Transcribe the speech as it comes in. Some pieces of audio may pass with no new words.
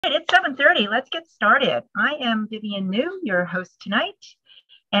It's 7:30. Let's get started. I am Vivian New, your host tonight.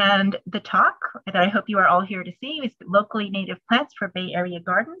 And the talk that I hope you are all here to see is Locally Native Plants for Bay Area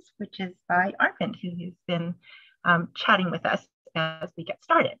Gardens, which is by Arvind, who's been chatting with us as we get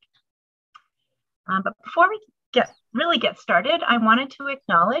started. But before we really get started, I wanted to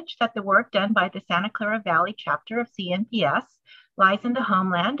acknowledge that the work done by the Santa Clara Valley chapter of CNPS lies in the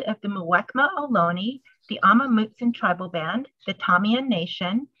homeland of the Muwekma Ohlone, the Ama Mutsun tribal band, the Tamian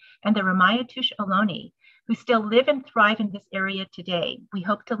Nation, and the Ramayatush Ohlone, who still live and thrive in this area today. We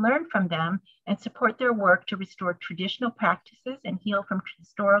hope to learn from them and support their work to restore traditional practices and heal from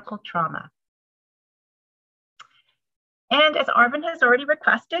historical trauma. And as Arvind has already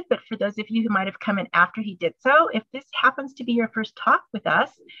requested, but for those of you who might have come in after he did so, if this happens to be your first talk with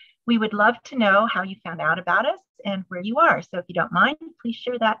us, we would love to know how you found out about us and where you are. So if you don't mind, please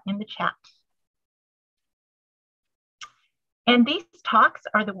share that in the chat. And these talks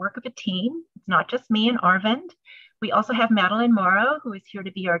are the work of a team. It's not just me and Arvind. We also have Madeline Morrow, who is here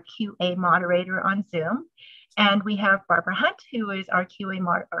to be our QA moderator on Zoom. And we have Barbara Hunt, who is our QA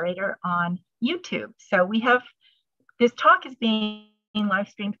moderator on YouTube. So we have, this talk is being live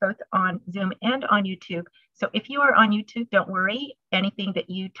streamed both on Zoom and on YouTube. So if you are on YouTube, don't worry. Anything that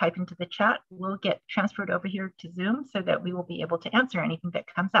you type into the chat will get transferred over here to Zoom so that we will be able to answer anything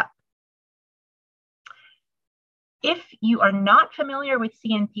that comes up. If you are not familiar with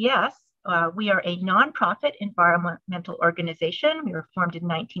CNPS, we are a nonprofit environmental organization. We were formed in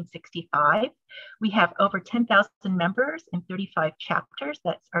 1965. We have over 10,000 members in 35 chapters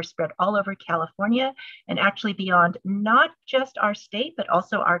that are spread all over California and actually beyond not just our state, but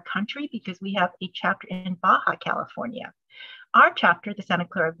also our country, because we have a chapter in Baja California. Our chapter, the Santa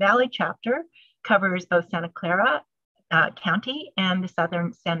Clara Valley chapter, covers both Santa Clara County and the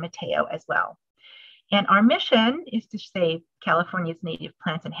southern San Mateo as well. And our mission is to save California's native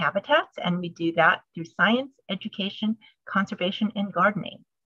plants and habitats, and we do that through science, education, conservation, and gardening.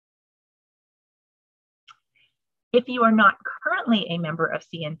 If you are not currently a member of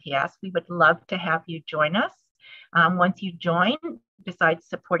CNPS, we would love to have you join us. Once you join, besides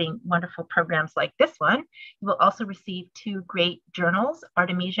supporting wonderful programs like this one, you will also receive two great journals,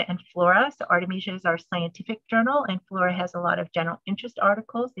 Artemisia and Flora. So Artemisia is our scientific journal, and Flora has a lot of general interest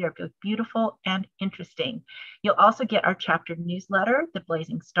articles. They are both beautiful and interesting. You'll also get our chapter newsletter, The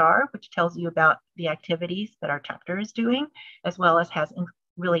Blazing Star, which tells you about the activities that our chapter is doing, as well as has some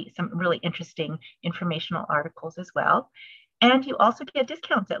really interesting informational articles as well. And you also get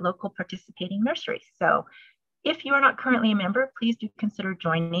discounts at local participating nurseries. So if you are not currently a member, please do consider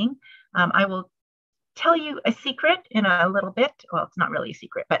joining. I will tell you a secret in a little bit. Well, it's not really a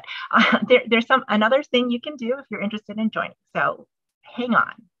secret, but there's another thing you can do if you're interested in joining. So hang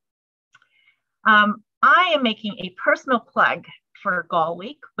on. I am making a personal plug for Gall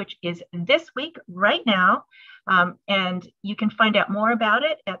Week, which is this week right now. And you can find out more about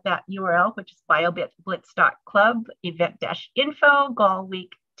it at that URL, which is bioblitz.club event-info Gall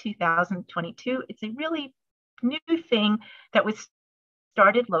Week 2022. It's a really new thing that was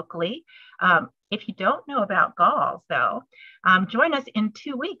started locally. If you don't know about galls, though, join us in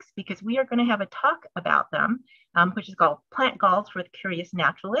 2 weeks, because we are going to have a talk about them, which is called Plant Galls for the Curious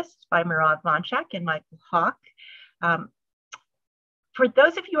Naturalist by Murad Vonchak and Michael Hawk. For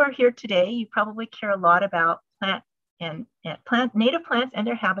those of you who are here today, you probably care a lot about native plants and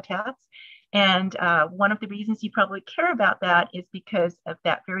their habitats. And one of the reasons you probably care about that is because of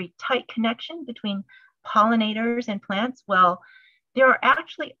that very tight connection between pollinators and plants. Well, there are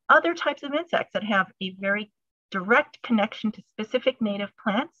actually other types of insects that have a very direct connection to specific native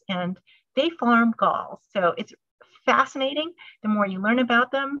plants, and they form galls. So it's fascinating. The more you learn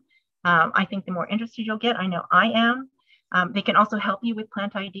about them, I think the more interested you'll get. I know I am. They can also help you with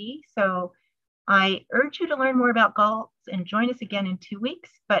plant ID. So I urge you to learn more about galls and join us again in 2 weeks.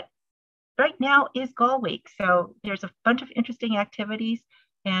 But right now is Gall Week. So there's a bunch of interesting activities,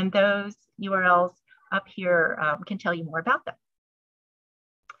 and those URLs up here can tell you more about them.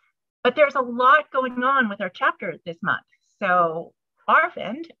 But there's a lot going on with our chapter this month. So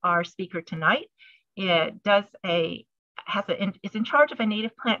Arvind, our speaker tonight, is in charge of a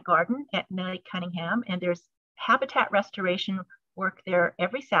native plant garden at Lake Cunningham, and there's habitat restoration work there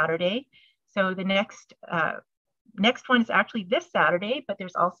every Saturday. So the next one is actually this Saturday, but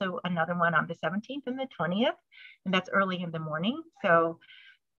there's also another one on the 17th and the 20th, and that's early in the morning. So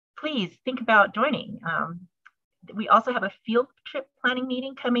please think about joining. We also have a field trip planning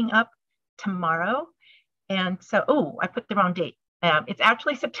meeting coming up tomorrow. And so, I put the wrong date. It's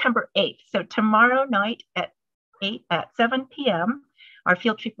actually September 8th. So tomorrow night at 7 p.m., our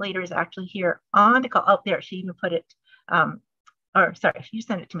field trip leader is actually here on the call. Oh, there, she even put it or sorry, you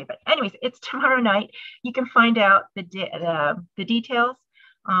sent it to me, but anyways, it's tomorrow night. You can find out the details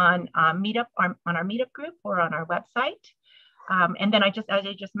on Meetup, on our Meetup group or on our website. And then as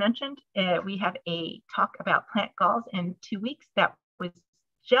I just mentioned, we have a talk about plant galls in 2 weeks that was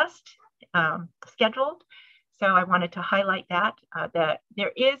just scheduled. So I wanted to highlight that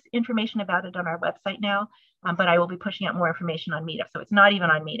there is information about it on our website now, but I will be pushing out more information on Meetup. So it's not even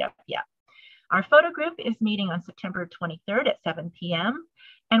on Meetup yet. Our photo group is meeting on September 23rd at 7 p.m.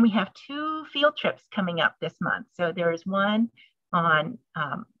 And we have 2 field trips coming up this month. So there is one on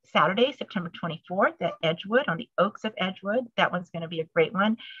Saturday, September 24th at Edgewood, on the Oaks of Edgewood. That one's going to be a great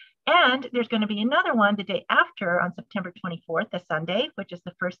one. And there's going to be another one the day after on September 24th, a Sunday, which is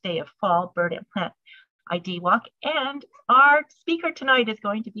the first day of fall bird and plant ID walk. And our speaker tonight is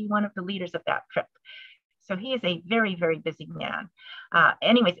going to be one of the leaders of that trip. So he is a very, very busy man.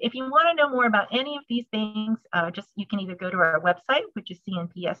 Anyways, if you want to know more about any of these things, you can either go to our website, which is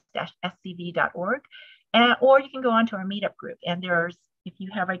cnps-scv.org, or you can go onto our Meetup group. And if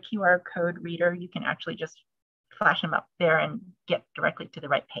you have a QR code reader, you can actually just flash them up there and get directly to the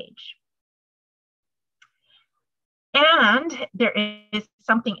right page. And there is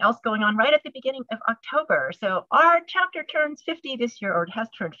something else going on right at the beginning of October. So our chapter turns 50 this year, or it has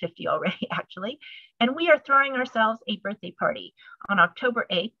turned 50 already, actually. And we are throwing ourselves a birthday party on October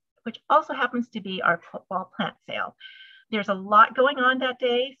 8th, which also happens to be our fall plant sale. There's a lot going on that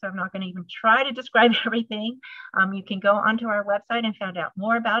day, so I'm not going to even try to describe everything. You can go onto our website and find out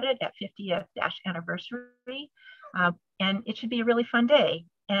more about it at 50th anniversary. And it should be a really fun day.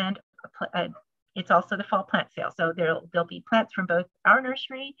 And it's also the fall plant sale. So there'll be plants from both our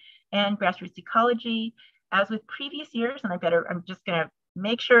nursery and Grassroots Ecology. As with previous years, and I'm just going to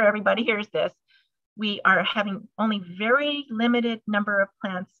make sure everybody hears this, we are having only very limited number of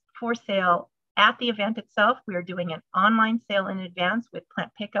plants for sale at the event itself. We are doing an online sale in advance with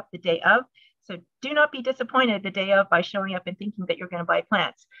plant pickup the day of. So do not be disappointed the day of by showing up and thinking that you're going to buy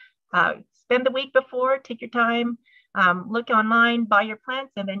plants. Spend the week before, take your time, look online, buy your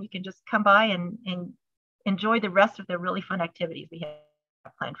plants, and then you can just come by and enjoy the rest of the really fun activities we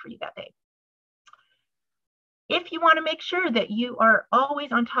have planned for you that day. If you want to make sure that you are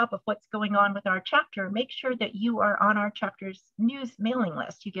always on top of what's going on with our chapter, make sure that you are on our chapter's news mailing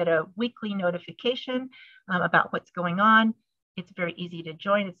list. You get a weekly notification about what's going on. It's very easy to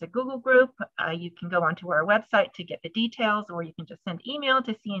join. It's a Google group. You can go onto our website to get the details, or you can just send email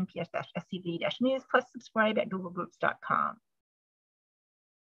to cnps-scv-news plus subscribe at googlegroups.com.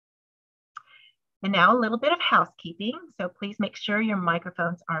 And now a little bit of housekeeping. So please make sure your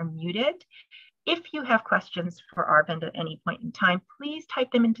microphones are muted. If you have questions for Arvind at any point in time, please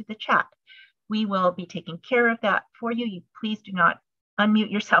type them into the chat. We will be taking care of that for you. Please do not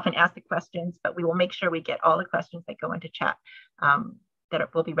unmute yourself and ask the questions, but we will make sure we get all the questions that go into chat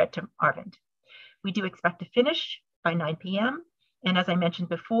that will be read to Arvind. We do expect to finish by 9 p.m. And as I mentioned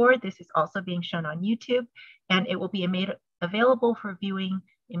before, this is also being shown on YouTube, and it will be made available for viewing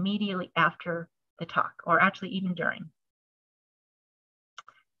immediately after the talk, or actually even during.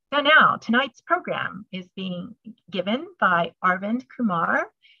 So now, tonight's program is being given by Arvind Kumar,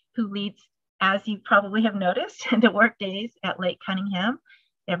 who leads, as you probably have noticed, the workdays at Lake Cunningham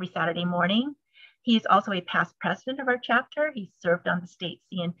every Saturday morning. He's also a past president of our chapter. He's served on the State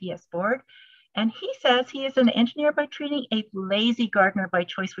CNPS board. And he says he is an engineer by training, a lazy gardener by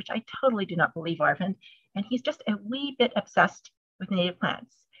choice, which I totally do not believe, Arvind. And he's just a wee bit obsessed with native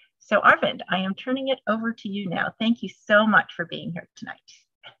plants. So Arvind, I am turning it over to you now. Thank you so much for being here tonight.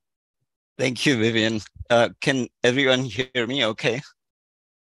 Thank you, Vivian. Can everyone hear me okay?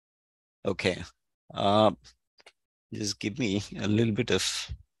 Okay. Just give me a little bit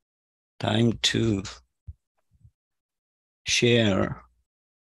of time to share.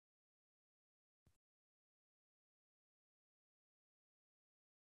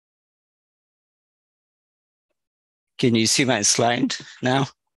 Can you see my slide now?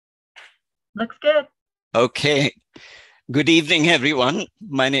 Looks good. Okay. Good evening, everyone.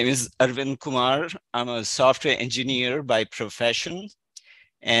 My name is Arvind Kumar. I'm a software engineer by profession.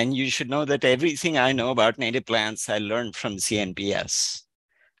 And you should know that everything I know about native plants, I learned from CNPS.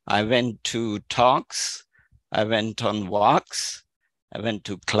 I went to talks, I went on walks, I went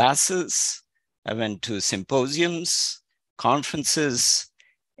to classes, I went to symposiums, conferences,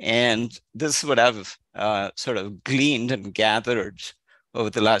 and this is what I've sort of gleaned and gathered over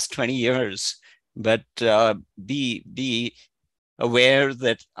the last 20 years. But be aware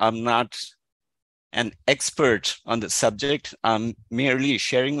that I'm not an expert on the subject. I'm merely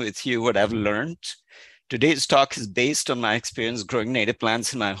sharing with you what I've learned. Today's talk is based on my experience growing native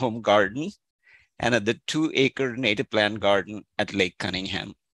plants in my home garden. and at the 2-acre native plant garden at Lake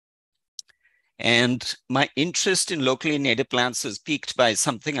Cunningham. And my interest in locally native plants was piqued by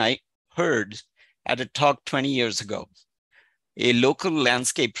something I heard at a talk 20 years ago. A local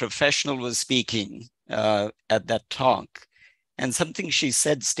landscape professional was speaking at that talk, and something she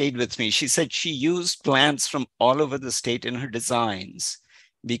said stayed with me. She said she used plants from all over the state in her designs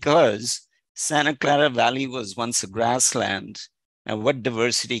because Santa Clara Valley was once a grassland, and what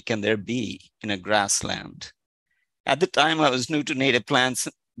diversity can there be in a grassland? At the time, I was new to native plants,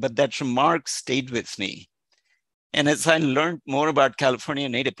 but that remark stayed with me. And as I learned more about California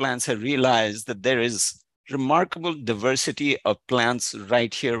native plants, I realized that there is remarkable diversity of plants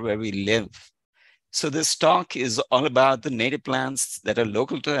right here where we live. So this talk is all about the native plants that are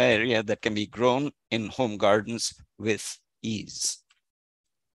local to our area that can be grown in home gardens with ease.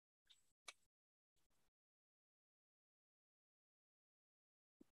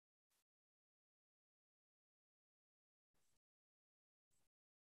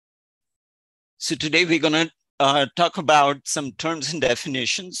 So today we're going to talk about some terms and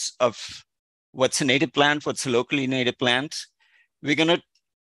definitions of what's a native plant, what's a locally native plant. We're going to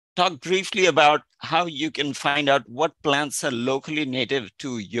talk briefly about how you can find out what plants are locally native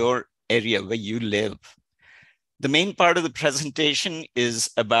to your area where you live. The main part of the presentation is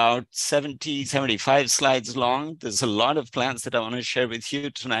about 70, 75 slides long. There's a lot of plants that I want to share with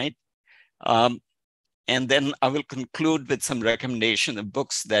you tonight. And then I will conclude with some recommendation of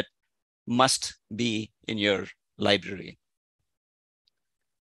books that must be in your library.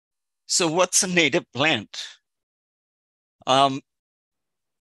 So what's a native plant? One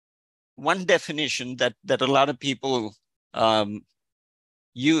definition that a lot of people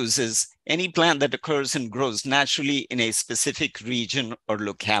use is any plant that occurs and grows naturally in a specific region or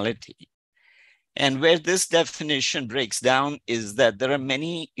locality. And where this definition breaks down is that there are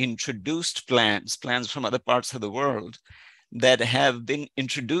many introduced plants from other parts of the world that have been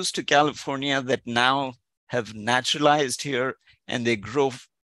introduced to California that now have naturalized here, and they grow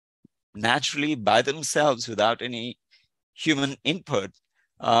naturally by themselves without any human input.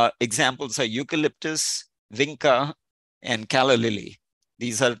 Examples are eucalyptus, vinca, and calla lily.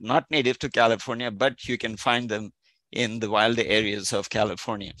 These are not native to California, but you can find them in the wild areas of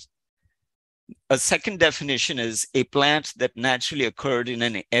California. A second definition is a plant that naturally occurred in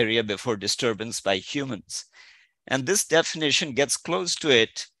an area before disturbance by humans. And this definition gets close to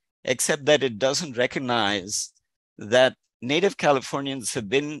it, except that it doesn't recognize that native Californians have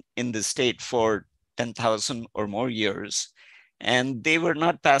been in the state for 10,000 or more years. And they were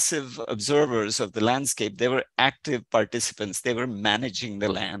not passive observers of the landscape. They were active participants. They were managing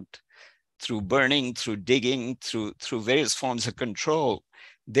the land through burning, through digging, through various forms of control.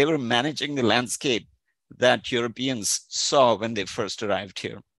 They were managing the landscape that Europeans saw when they first arrived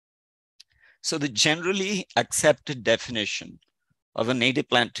here. So the generally accepted definition of a native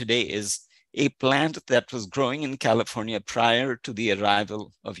plant today is a plant that was growing in California prior to the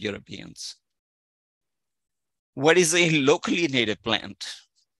arrival of Europeans. What is a locally native plant?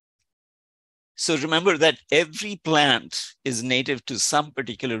 So remember that every plant is native to some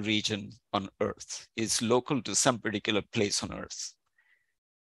particular region on Earth, is local to some particular place on Earth.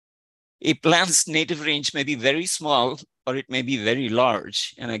 A plant's native range may be very small or it may be very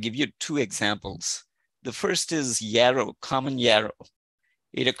large. And I'll give you two examples. The first is yarrow, common yarrow.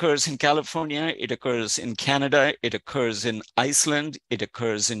 It occurs in California, it occurs in Canada, it occurs in Iceland, it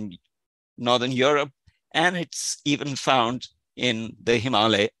occurs in Northern Europe, and it's even found in the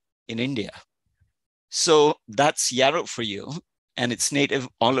Himalaya in India. So that's yarrow for you, and it's native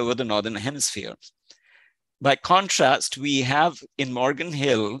all over the Northern Hemisphere. By contrast, we have in Morgan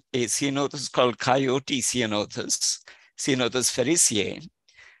Hill a ceanothus called coyote ceanothus, Ceanothus ferriceae,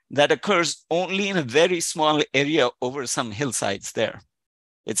 that occurs only in a very small area over some hillsides there.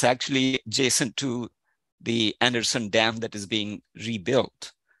 It's actually adjacent to the Anderson Dam that is being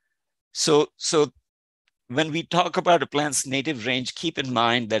rebuilt. So when we talk about a plant's native range, keep in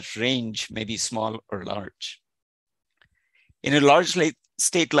mind that range may be small or large. In a large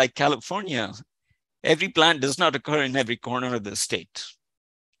state like California, every plant does not occur in every corner of the state.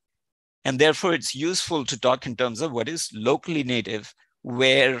 And therefore, it's useful to talk in terms of what is locally native,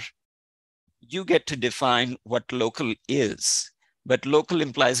 where you get to define what local is. But local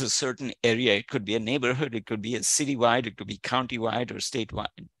implies a certain area. It could be a neighborhood, it could be a citywide, it could be countywide or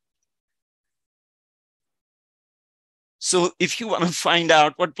statewide. So if you want to find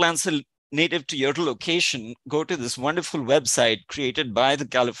out what plants are native to your location, go to this wonderful website created by the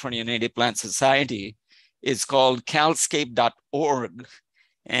California Native Plant Society. It's called calscape.org.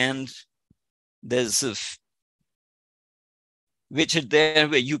 And there's widget there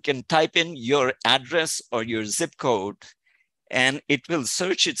where you can type in your address or your zip code, and it will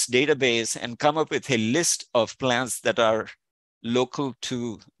search its database and come up with a list of plants that are local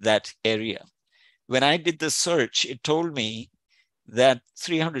to that area. When I did the search, it told me that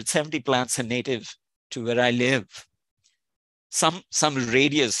 370 plants are native to where I live. Some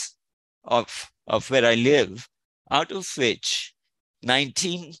radius of where I live, out of which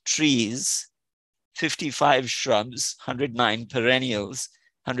 19 trees, 55 shrubs, 109 perennials,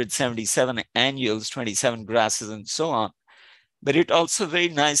 177 annuals, 27 grasses, and so on. But it also very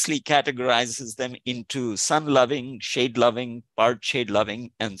nicely categorizes them into sun-loving, shade-loving, part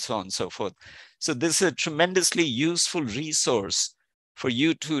shade-loving, and so on and so forth. So this is a tremendously useful resource for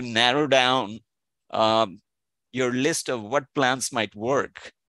you to narrow down your list of what plants might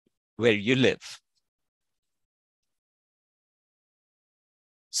work where you live.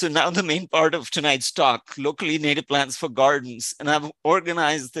 So now the main part of tonight's talk, locally native plants for gardens. And I've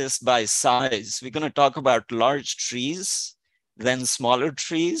organized this by size. We're going to talk about large trees, then smaller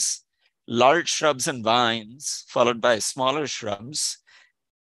trees, large shrubs and vines, followed by smaller shrubs.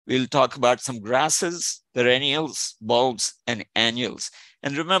 We'll talk about some grasses, perennials, bulbs, and annuals.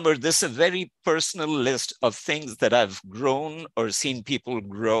 And remember, this is a very personal list of things that I've grown or seen people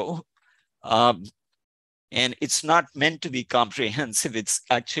grow. And it's not meant to be comprehensive. It's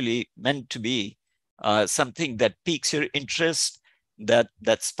actually meant to be something that piques your interest, that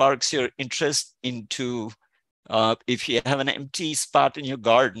sparks your interest into, if you have an empty spot in your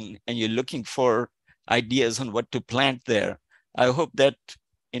garden and you're looking for ideas on what to plant there, I hope that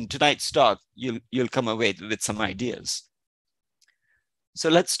in tonight's talk, you'll come away with some ideas. So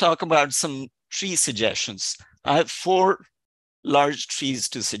let's talk about some tree suggestions. I have 4 large trees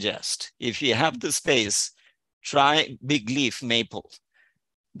to suggest. If you have the space, try big leaf maple.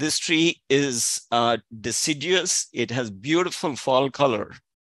 This tree is deciduous. It has beautiful fall color.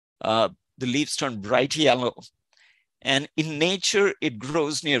 The leaves turn bright yellow. And in nature, it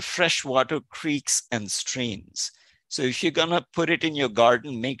grows near freshwater creeks and streams. So if you're gonna put it in your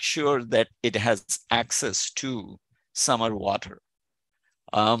garden, make sure that it has access to summer water.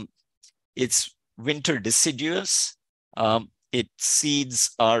 It's winter deciduous. Its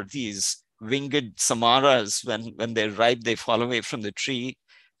seeds are these winged samaras. When they're ripe, they fall away from the tree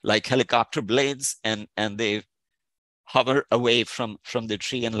like helicopter blades, and they hover away from the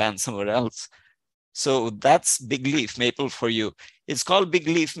tree and land somewhere else. So that's big leaf maple for you. It's called big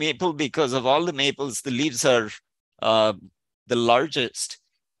leaf maple because of all the maples, the leaves are the largest.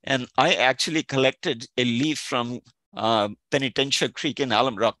 And I actually collected a leaf from Penitentiary Creek in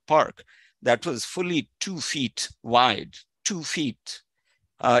Alum Rock Park that was fully 2 feet wide, 2 feet.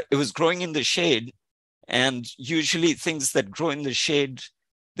 It was growing in the shade, and usually things that grow in the shade,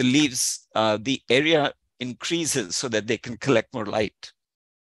 the leaves, the area increases so that they can collect more light.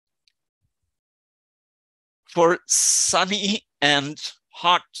 For sunny and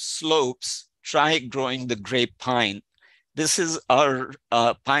hot slopes, try growing the grape pine. This is our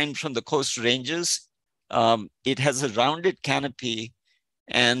pine from the Coast Ranges. It has a rounded canopy,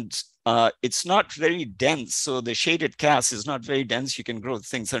 and it's not very dense. So the shade it casts is not very dense. You can grow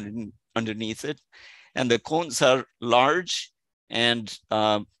things underneath it. And the cones are large, and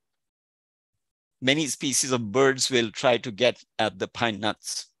many species of birds will try to get at the pine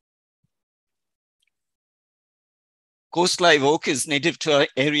nuts. Coast live oak is native to our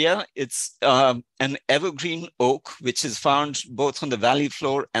area. It's an evergreen oak, which is found both on the valley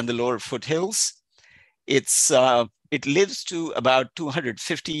floor and the lower foothills. It lives to about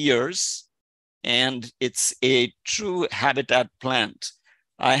 250 years, and it's a true habitat plant.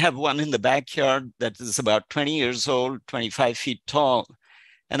 I have one in the backyard that is about 20 years old, 25 feet tall.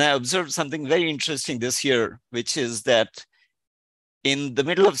 And I observed something very interesting this year, which is that in the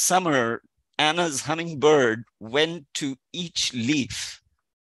middle of summer, Anna's hummingbird went to each leaf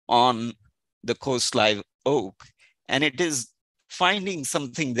on the coast live oak, and it is finding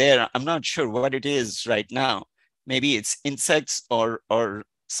something there. I'm not sure what it is right now. Maybe it's insects or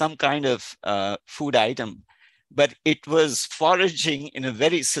some kind of food item, but it was foraging in a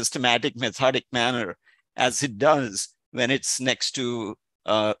very systematic, methodic manner, as it does when it's next to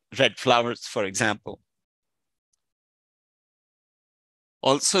red flowers, for example.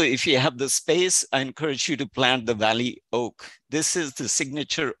 Also, if you have the space, I encourage you to plant the valley oak. This is the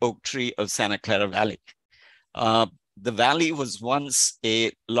signature oak tree of Santa Clara Valley. The valley was once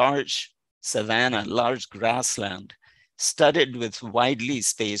a large savanna, large grassland, studded with widely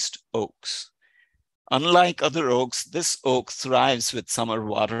spaced oaks. Unlike other oaks, this oak thrives with summer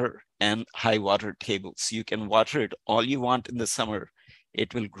water and high water tables. You can water it all you want in the summer.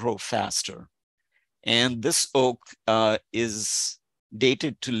 It will grow faster. And this oak is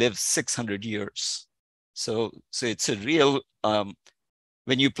dated to live 600 years. So it's a real,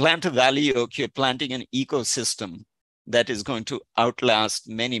 when you plant a valley oak, you're planting an ecosystem that is going to outlast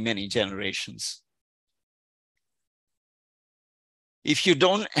many, many generations. If you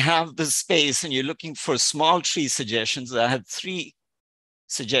don't have the space and you're looking for small tree suggestions, I have 3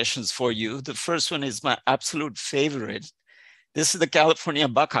 suggestions for you. The first one is my absolute favorite. This is the California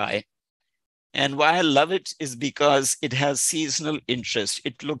buckeye. And why I love it is because it has seasonal interest.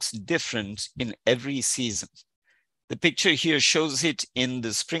 It looks different in every season. The picture here shows it in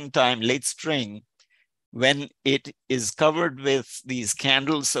the springtime, late spring, when it is covered with these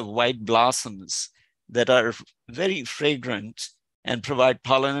candles of white blossoms that are very fragrant and provide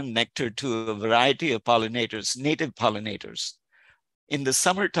pollen and nectar to a variety of pollinators, native pollinators. In the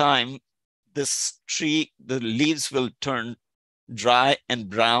summertime, this tree, the leaves will turn dry and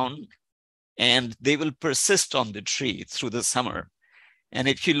brown, and they will persist on the tree through the summer. And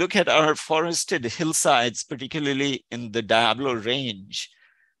if you look at our forested hillsides, particularly in the Diablo Range,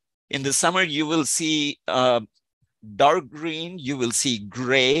 in the summer, you will see dark green, you will see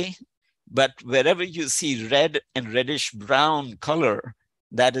gray, but wherever you see red and reddish brown color,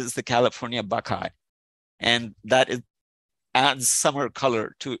 that is the California buckeye. And that adds summer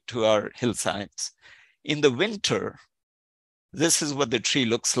color to our hillsides. In the winter, this is what the tree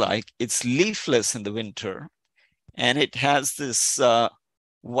looks like. It's leafless in the winter, and it has this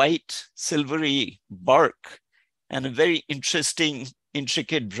white, silvery bark and a very interesting,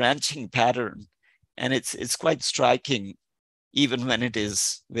 intricate branching pattern. And it's quite striking, even when it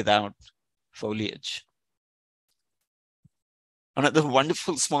is without foliage. Another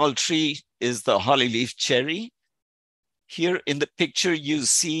wonderful small tree is the hollyleaf cherry. Here in the picture, you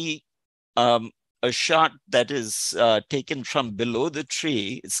see a shot that is taken from below the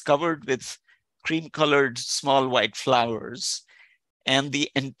tree. It's covered with cream-colored small white flowers. And the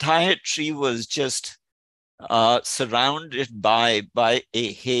entire tree was just surrounded by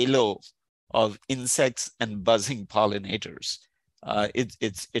a halo of insects and buzzing pollinators.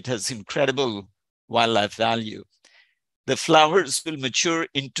 It has incredible wildlife value. The flowers will mature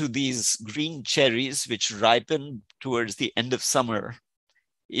into these green cherries, which ripen towards the end of summer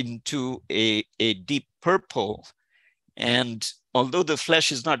into a deep purple. And although the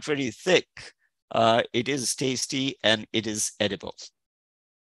flesh is not very thick, it is tasty and it is edible.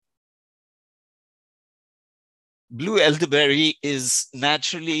 Blue elderberry is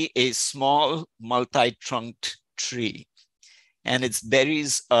naturally a small multi-trunked tree, and its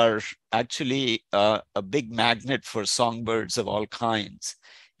berries are actually a big magnet for songbirds of all kinds.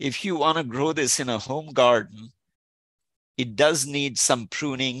 If you want to grow this in a home garden, it does need some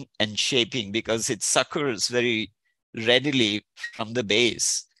pruning and shaping because it suckers very readily from the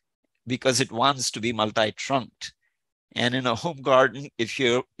base because it wants to be multi-trunked. And in a home garden, if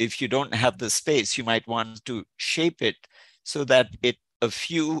you don't have the space, you might want to shape it so that a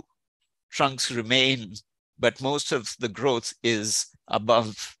few trunks remain, but most of the growth is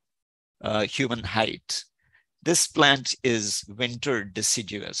above human height. This plant is winter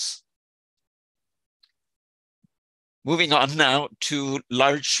deciduous. Moving on now to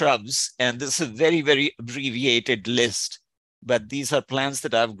large shrubs, and this is a very, very abbreviated list, but these are plants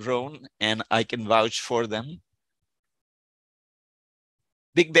that I've grown and I can vouch for them.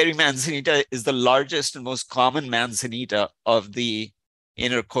 Big berry manzanita is the largest and most common manzanita of the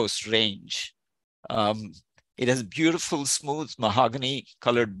Inner Coast Range. It has beautiful, smooth mahogany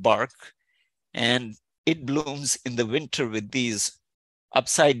colored bark, and it blooms in the winter with these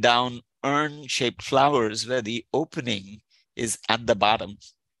upside down urn-shaped flowers where the opening is at the bottom.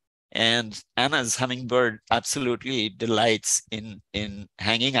 And Anna's hummingbird absolutely delights in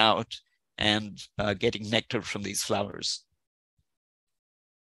hanging out and getting nectar from these flowers.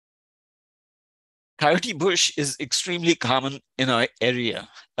 Coyote bush is extremely common in our area.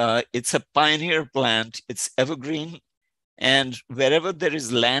 It's a pioneer plant, it's evergreen, and wherever there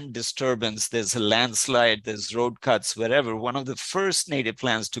is land disturbance, there's a landslide, there's road cuts, wherever, one of the first native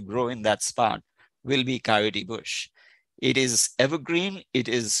plants to grow in that spot will be coyote bush. It is evergreen, it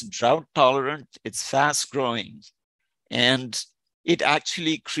is drought tolerant, it's fast growing, and it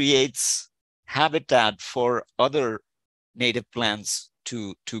actually creates habitat for other native plants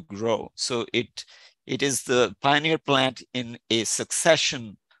to grow. So it is the pioneer plant in a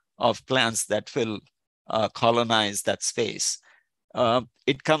succession of plants that will colonize that space.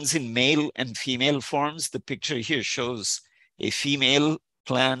 It comes in male and female forms. The picture here shows a female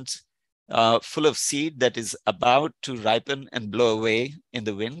plant full of seed that is about to ripen and blow away in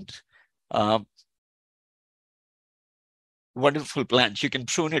the wind. Wonderful plant. You can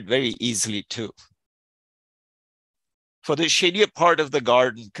prune it very easily too. For the shadier part of the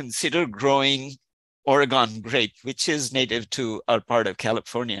garden, consider growing Oregon grape, which is native to our part of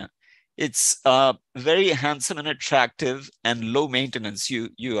California. It's very handsome and attractive and low maintenance.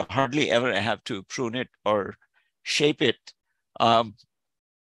 You hardly ever have to prune it or shape it.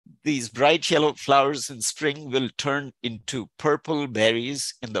 These bright yellow flowers in spring will turn into purple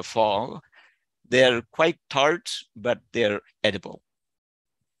berries in the fall. They're quite tart, but they're edible.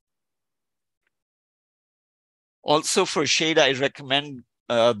 Also for shade, I recommend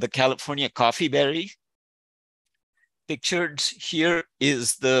the California coffee berry. Pictured here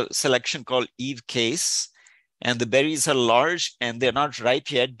is the selection called Eve Case, and the berries are large and they're not ripe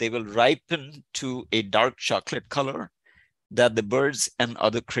yet. They will ripen to a dark chocolate color that the birds and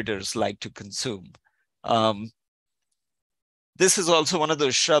other critters like to consume. This is also one of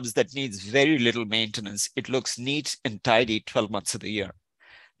those shrubs that needs very little maintenance. It looks neat and tidy 12 months of the year.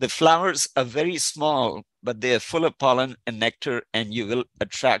 The flowers are very small, but they are full of pollen and nectar, and you will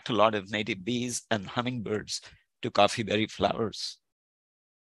attract a lot of native bees and hummingbirds to coffee berry flowers.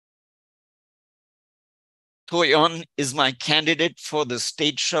 Toyon is my candidate for the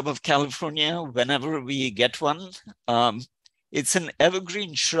state shrub of California whenever we get one. It's an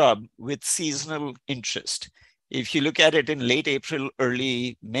evergreen shrub with seasonal interest. If you look at it in late April,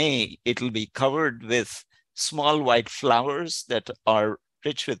 early May, it'll be covered with small white flowers that are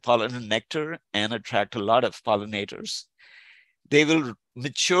rich with pollen and nectar and attract a lot of pollinators. They will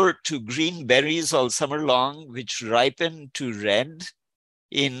mature to green berries all summer long, which ripen to red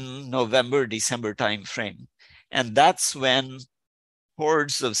in November, December timeframe. And that's when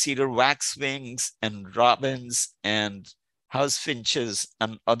hordes of cedar waxwings and robins and house finches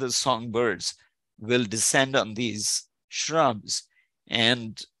and other songbirds will descend on these shrubs.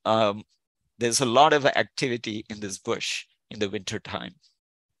 And there's a lot of activity in this bush in the wintertime.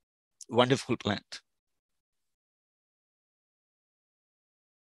 Wonderful plant.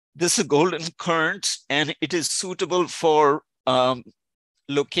 This is a golden currant, and it is suitable for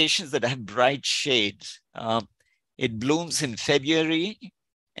locations that have bright shade. It blooms in February,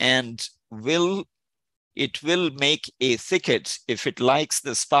 and it will make a thicket. If it likes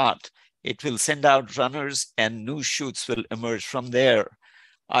the spot, it will send out runners and new shoots will emerge from there.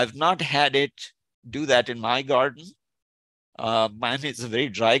 I've not had it do that in my garden. Mine is a very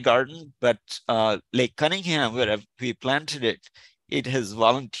dry garden, but Lake Cunningham, where we planted it, it has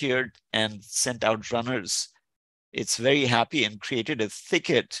volunteered and sent out runners. It's very happy and created a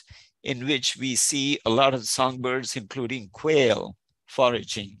thicket in which we see a lot of songbirds, including quail,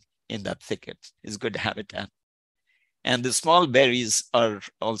 foraging in that thicket. It's good habitat. And the small berries are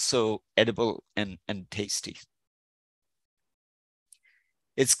also edible and tasty.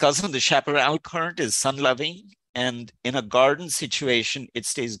 Its cousin, the chaparral currant, is sun-loving, and in a garden situation, it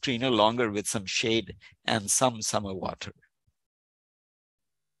stays greener longer with some shade and some summer water.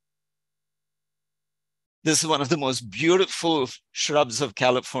 This is one of the most beautiful shrubs of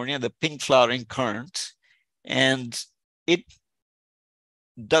California, the pink flowering currant, and it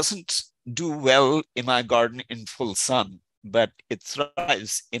doesn't do well in my garden in full sun, but it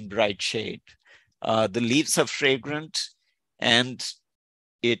thrives in bright shade. The leaves are fragrant, and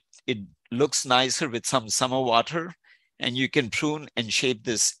it looks nicer with some summer water, and you can prune and shape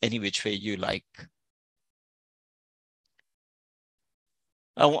this any which way you like.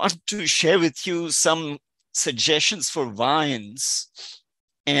 I want to share with you some suggestions for vines,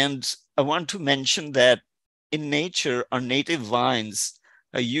 and I want to mention that in nature, our native vines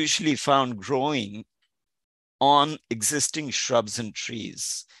are usually found growing on existing shrubs and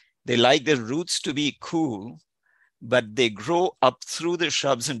trees. They like their roots to be cool, but they grow up through the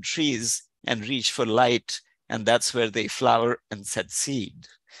shrubs and trees and reach for light, and that's where they flower and set seed.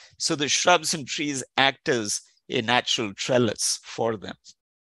 So the shrubs and trees act as a natural trellis for them.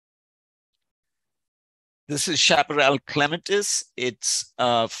 This is chaparral clematis. It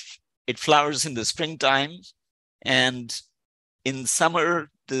flowers in the springtime, and in summer,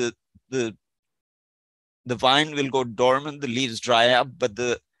 the vine will go dormant, the leaves dry up, but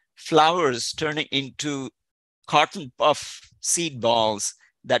the flowers turn into cotton puff seed balls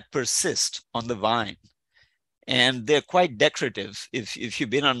that persist on the vine. And they're quite decorative. If you've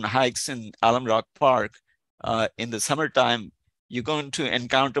been on hikes in Alum Rock Park, in the summertime, you're going to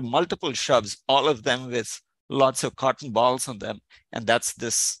encounter multiple shrubs, all of them with lots of cotton balls on them. And that's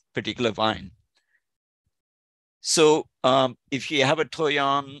this particular vine. So if you have a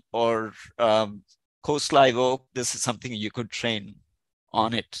toyon or coast live oak, this is something you could train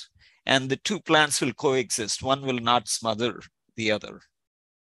on it. And the two plants will coexist. One will not smother the other.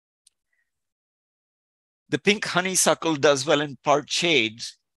 The pink honeysuckle does well in part shade,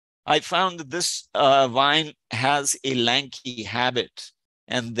 I found that this vine has a lanky habit,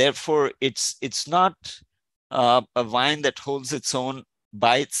 and therefore it's not a vine that holds its own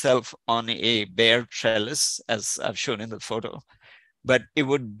by itself on a bare trellis, as I've shown in the photo, but it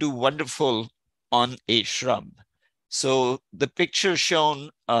would do wonderful on a shrub. So the picture shown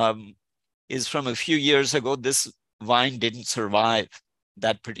is from a few years ago. This vine didn't survive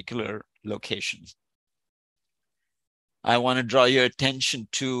that particular location. I want to draw your attention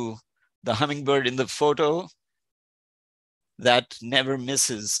to the hummingbird in the photo that never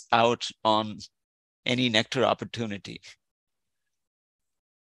misses out on any nectar opportunity.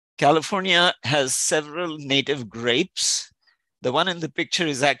 California has several native grapes. The one in the picture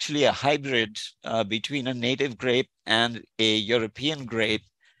is actually a hybrid between a native grape and a European grape.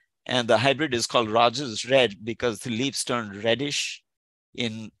 And the hybrid is called Rogers Red because the leaves turn reddish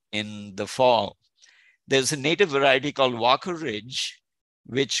in the fall. There's a native variety called Walker Ridge,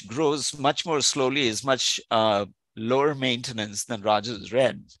 which grows much more slowly, is much lower maintenance than Rogers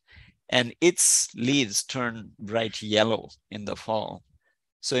Red. And its leaves turn bright yellow in the fall.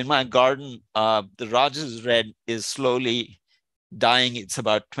 So in my garden, the Rogers Red is slowly dying. It's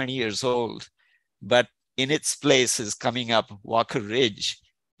about 20 years old, but in its place is coming up Walker Ridge,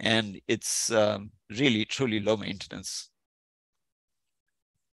 and it's really, truly low maintenance.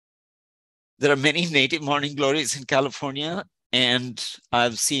 There are many native morning glories in California, and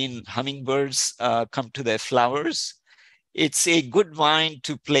I've seen hummingbirds come to their flowers. It's a good vine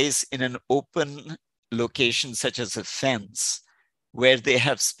to place in an open location, such as a fence, where they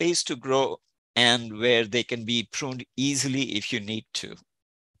have space to grow and where they can be pruned easily if you need to.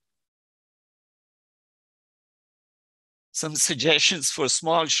 Some suggestions for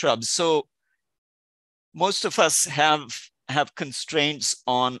small shrubs. So most of us have constraints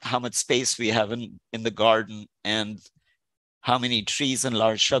on how much space we have in the garden and how many trees and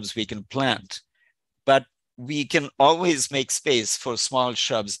large shrubs we can plant. But we can always make space for small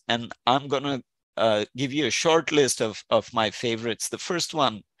shrubs. And I'm going to give you a short list of my favorites. The first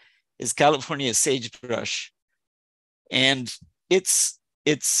one is California sagebrush. And its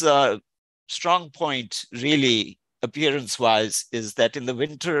strong point, really, appearance-wise, is that in the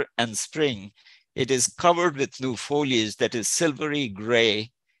winter and spring, it is covered with new foliage that is silvery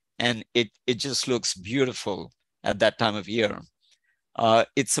gray, and it just looks beautiful at that time of year.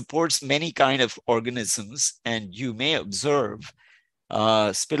 It supports many kind of organisms, and you may observe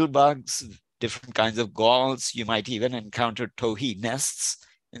spittlebugs, different kinds of galls. You might even encounter towhee nests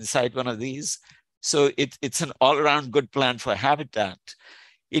inside one of these. So it's an all-around good plant for habitat.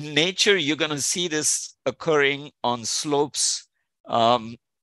 In nature, you're going to see this occurring on slopes.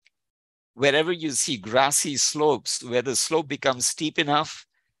 Wherever you see grassy slopes, where the slope becomes steep enough,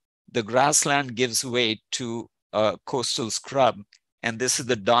 the grassland gives way to a coastal scrub. And this is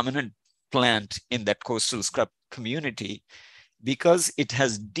the dominant plant in that coastal scrub community because it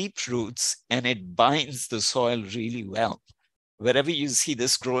has deep roots and it binds the soil really well. Wherever you see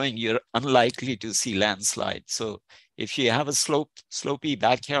this growing, you're unlikely to see landslides. So if you have a slopey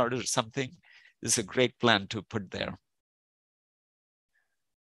backyard or something, this is a great plant to put there.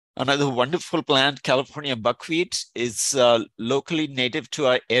 Another wonderful plant, California buckwheat, is locally native to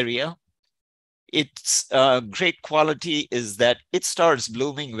our area. Its great quality is that it starts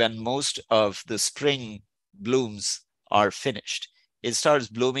blooming when most of the spring blooms are finished. It starts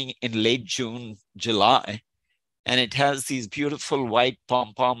blooming in late June, July, and it has these beautiful white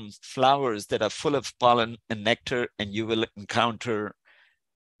pom-pom flowers that are full of pollen and nectar, and you will encounter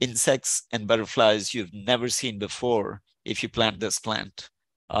insects and butterflies you've never seen before if you plant this plant.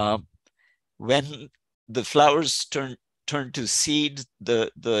 When the flowers turn to seed,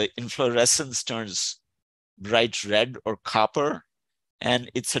 the inflorescence turns bright red or copper, and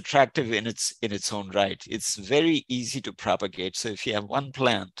it's attractive in its own right. It's very easy to propagate. So if you have one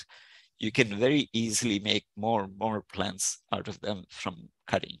plant, you can very easily make more plants out of them from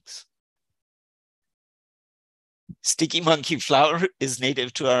cuttings. Sticky monkey flower is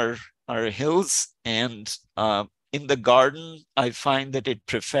native to our hills, and in the garden, I find that it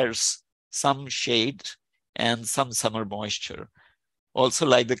prefers some shade and some summer moisture. Also,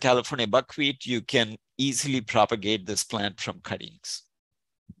 like the California buckwheat, you can easily propagate this plant from cuttings.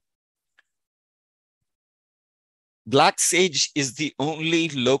 Black sage is the only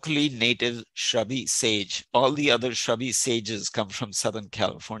locally native shrubby sage. All the other shrubby sages come from Southern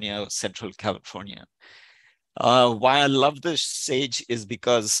California or Central California. Why I love this sage is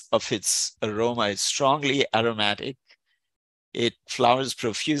because of its aroma. It's strongly aromatic. It flowers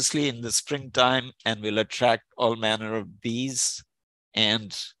profusely in the springtime and will attract all manner of bees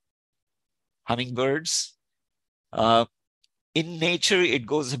and hummingbirds. In nature, it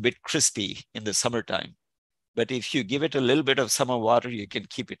goes a bit crispy in the summertime. But if you give it a little bit of summer water, you can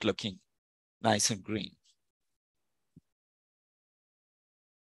keep it looking nice and green.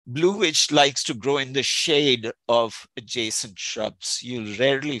 Blue witch likes to grow in the shade of adjacent shrubs. You'll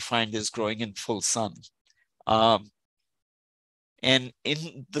rarely find this growing in full sun. And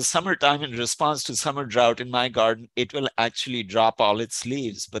in the summertime, in response to summer drought in my garden, it will actually drop all its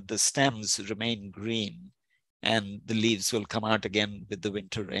leaves, but the stems remain green and the leaves will come out again with the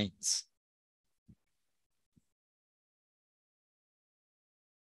winter rains.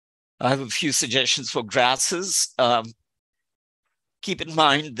 I have a few suggestions for grasses. Keep in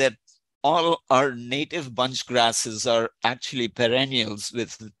mind that all our native bunch grasses are actually perennials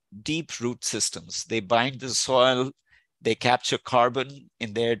with deep root systems. They bind the soil, they capture carbon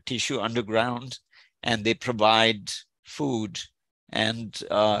in their tissue underground, and they provide food and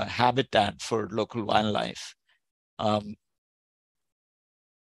habitat for local wildlife. The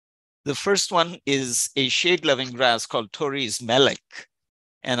first one is a shade-loving grass called Torrey's Melic.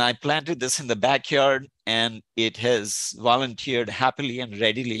 And I planted this in the backyard, and it has volunteered happily and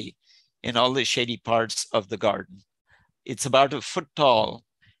readily in all the shady parts of the garden. It's about a foot tall,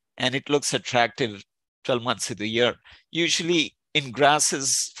 and it looks attractive 12 months of the year. Usually in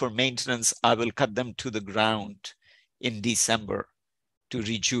grasses for maintenance, I will cut them to the ground in December to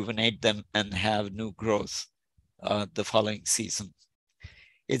rejuvenate them and have new growth the following season.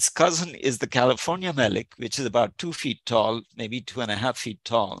 Its cousin is the California melic, which is about 2 feet tall, maybe 2.5 feet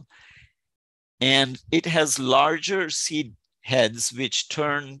tall. And it has larger seed heads, which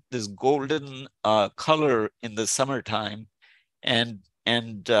turn this golden color in the summertime. And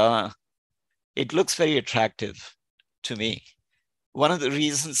it looks very attractive to me. One of the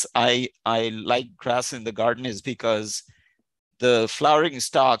reasons I like grass in the garden is because the flowering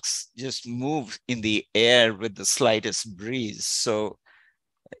stalks just move in the air with the slightest breeze. So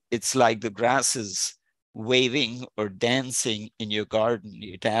it's like the grass is waving or dancing in your garden.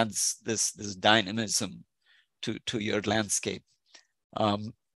 It adds this dynamism to your landscape.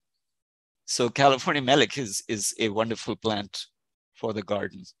 So California melic is a wonderful plant for the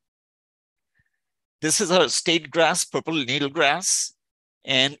garden. This is our state grass, purple needlegrass,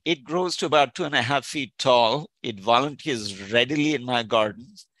 and it grows to about 2.5 feet tall. It volunteers readily in my garden.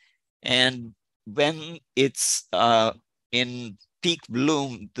 And when it's in peak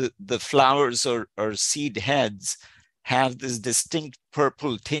bloom, the flowers or seed heads have this distinct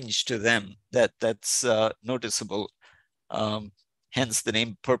purple tinge to them that's noticeable, hence the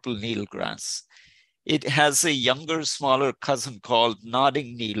name purple needlegrass. It has a younger, smaller cousin called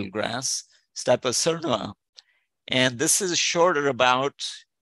nodding needlegrass, Staphycernua, and this is shorter, about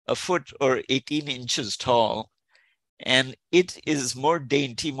a foot or 18 inches tall. And it is more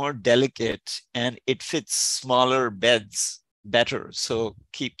dainty, more delicate, and it fits smaller beds better. So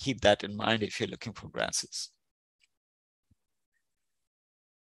keep that in mind if you're looking for grasses.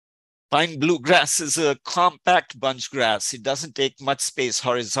 Pine bluegrass is a compact bunch grass. It doesn't take much space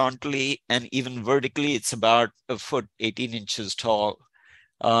horizontally, and even vertically, it's about a foot, 18 inches tall.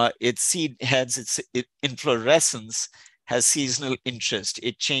 Its seed heads, its inflorescence has seasonal interest.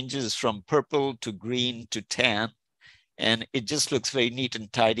 It changes from purple to green to tan, and it just looks very neat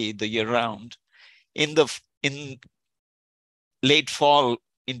and tidy the year round. In late fall,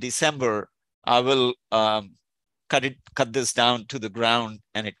 in December, I will cut this down to the ground,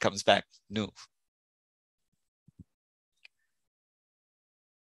 and it comes back new.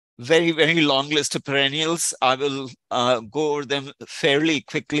 Very, very long list of perennials. I will go over them fairly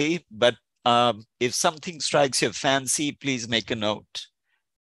quickly, but if something strikes your fancy, please make a note.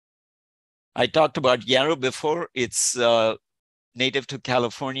 I talked about yarrow before. It's native to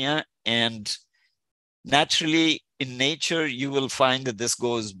California, and naturally in nature, you will find that this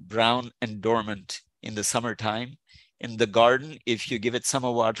goes brown and dormant in the summertime. In the garden, if you give it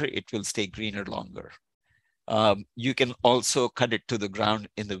summer water, it will stay greener longer. You can also cut it to the ground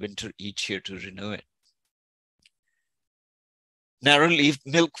in the winter each year to renew it. Narrow-leaf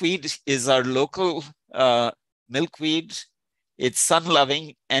milkweed is our local milkweed. It's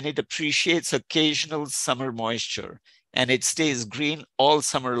sun-loving, and it appreciates occasional summer moisture, and it stays green all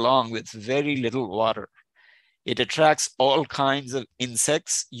summer long with very little water. It attracts all kinds of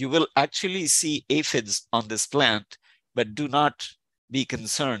insects. You will actually see aphids on this plant, but do not be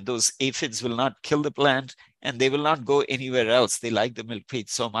concerned. Those aphids will not kill the plant, and they will not go anywhere else. They like the milkweed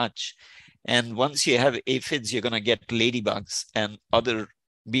so much. And once you have aphids, you're going to get ladybugs and other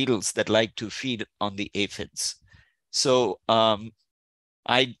beetles that like to feed on the aphids. So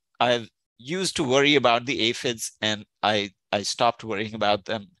I used to worry about the aphids, and I stopped worrying about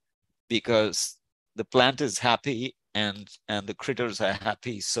them because the plant is happy and the critters are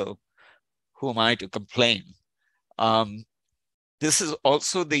happy. So who am I to complain? This is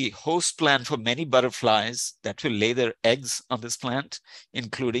also the host plant for many butterflies that will lay their eggs on this plant,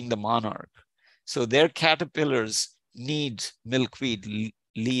 including the monarch. So their caterpillars need milkweed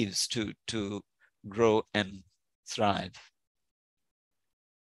leaves to grow and thrive.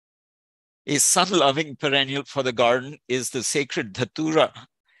 A sun-loving perennial for the garden is the sacred dhatura.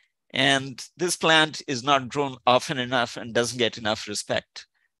 And this plant is not grown often enough and doesn't get enough respect.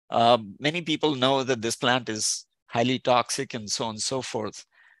 Many people know that this plant is highly toxic and so on and so forth.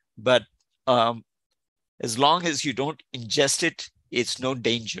 But as long as you don't ingest it, it's no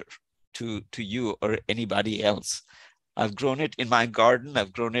danger to you or anybody else. I've grown it in my garden.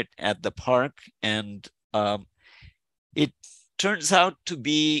 I've grown it at the park. And it turns out to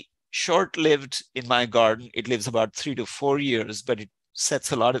be short-lived in my garden. It lives about 3 to 4 years, but it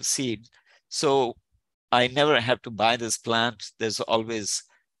sets a lot of seed. So I never have to buy this plant. There's always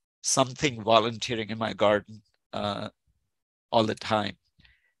something volunteering in my garden all the time.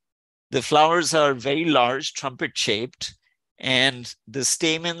 The flowers are very large, trumpet-shaped, and the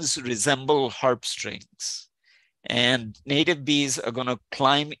stamens resemble harp strings. And native bees are going to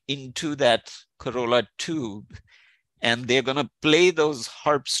climb into that corolla tube, and they're going to play those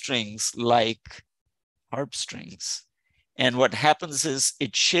harp strings like harp strings. And what happens is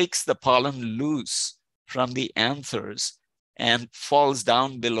it shakes the pollen loose from the anthers and falls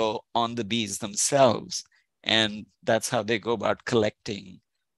down below on the bees themselves. And that's how they go about collecting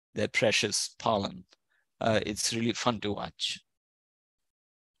their precious pollen. It's really fun to watch.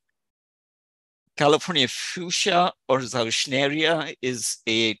 California fuchsia or zauschneria is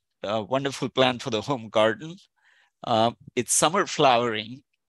a wonderful plant for the home garden. It's summer flowering.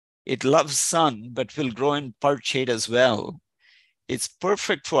 It loves sun, but will grow in part shade as well. It's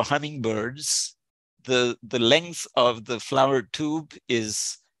perfect for hummingbirds. The length of the flower tube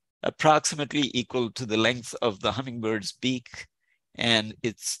is approximately equal to the length of the hummingbird's beak. And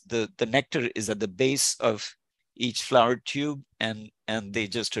it's the nectar is at the base of each flower tube, and they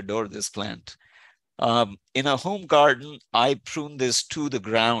just adore this plant. In a home garden, I prune this to the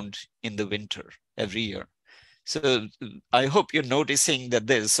ground in the winter every year. So I hope you're noticing that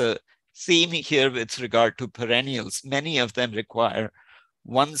there's a theme here with regard to perennials. Many of them require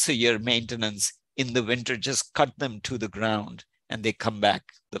once a year maintenance. In the winter, just cut them to the ground and they come back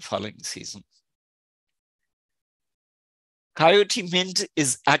the following season. Coyote mint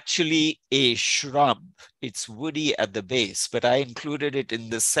is actually a shrub. It's woody at the base, but I included it in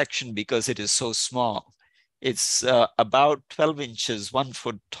this section because it is so small. It's about 12 inches, 1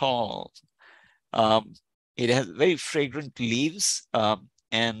 foot tall. It has very fragrant leaves,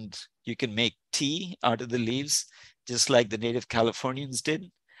 and you can make tea out of the leaves, just like the native Californians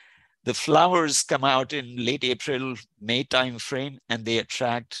did. The flowers come out in late April, May timeframe, and they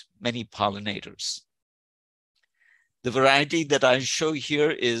attract many pollinators. The variety that I show here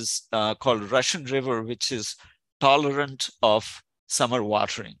is called Russian River, which is tolerant of summer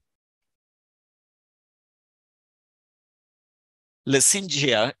watering.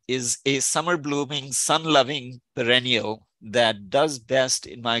 Lysingea is a summer blooming, sun-loving perennial that does best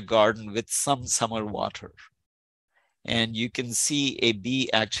in my garden with some summer water. And you can see a bee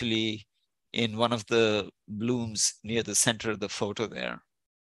actually in one of the blooms near the center of the photo there.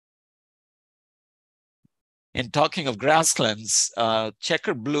 And talking of grasslands,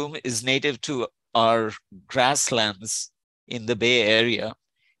 checker bloom is native to our grasslands in the Bay Area.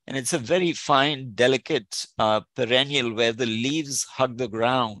 And it's a very fine, delicate perennial where the leaves hug the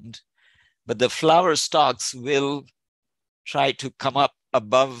ground, but the flower stalks will try to come up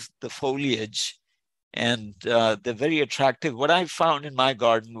above the foliage. And they're very attractive. What I found in my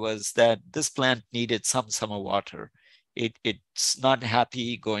garden was that this plant needed some summer water. It's not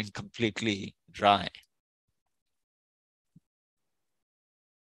happy going completely dry.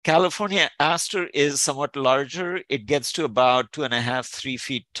 California aster is somewhat larger. It gets to about 2.5, 3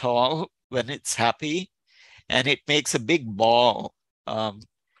 feet tall when it's happy, and it makes a big ball.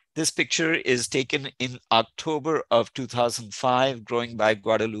 This picture is taken in October of 2005, growing by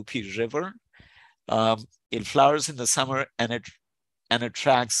Guadalupe River. It flowers in the summer and it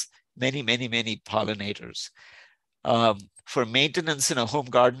attracts many, many, many pollinators. For maintenance in a home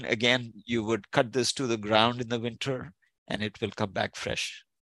garden, again, you would cut this to the ground in the winter and it will come back fresh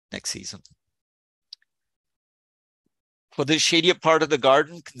next season. For the shadier part of the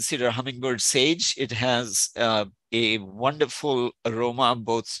garden, consider hummingbird sage. It has a wonderful aroma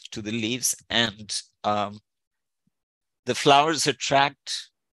both to the leaves and the flowers attract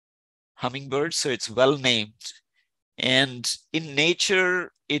hummingbirds, so it's well named. And in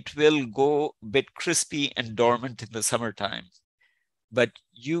nature, it will go a bit crispy and dormant in the summertime. But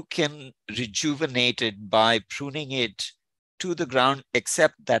you can rejuvenate it by pruning it to the ground,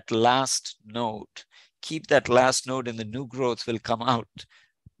 except that last node. Keep that last node and the new growth will come out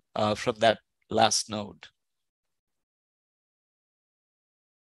from that last node.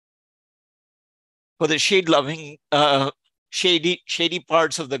 For the shade-loving, shady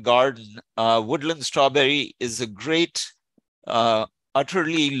parts of the garden, woodland strawberry is a great,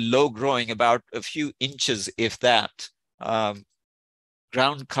 utterly low-growing, about a few inches, if that,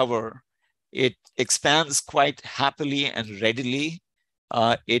 ground cover. It expands quite happily and readily.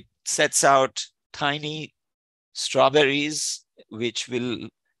 It sets out tiny strawberries, which will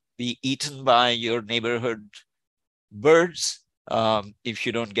be eaten by your neighborhood birds if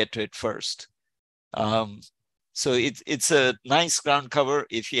you don't get to it first. So it's a nice ground cover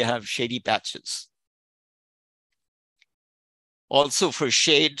if you have shady patches. Also for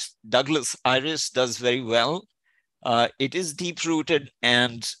shade, Douglas iris does very well. It is deep-rooted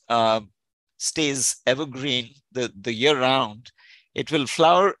and stays evergreen the year round. It will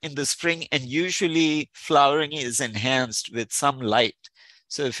flower in the spring, and usually flowering is enhanced with some light.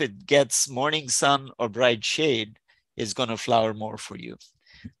 So if it gets morning sun or bright shade, it's going to flower more for you.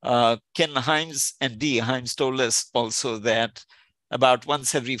 Ken Himes and Dee Himes told us also that about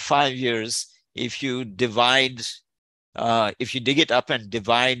once every 5 years, if you divide, if you dig it up and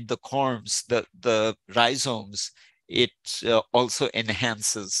divide the corms, the rhizomes, it also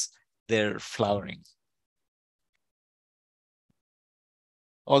enhances their flowering.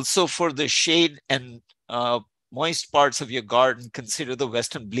 Also for the shade and moist parts of your garden, consider the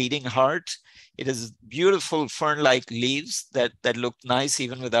Western bleeding heart. It has beautiful fern-like leaves that look nice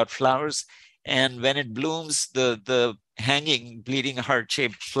even without flowers. And when it blooms, the hanging bleeding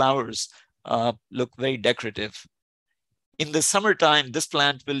heart-shaped flowers look very decorative. In the summertime, this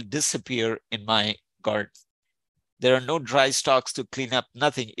plant will disappear in my garden. There are no dry stalks to clean up,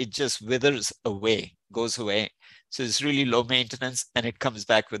 nothing. It just withers away, goes away. So it's really low maintenance, and it comes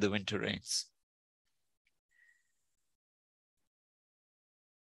back with the winter rains.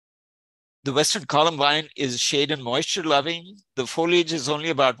 The Western columbine is shade and moisture loving. The foliage is only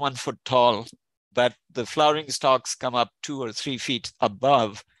about 1 foot tall, but the flowering stalks come up 2 or 3 feet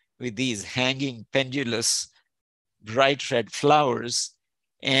above with these hanging pendulous bright red flowers.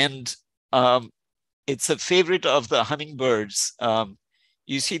 And it's a favorite of the hummingbirds.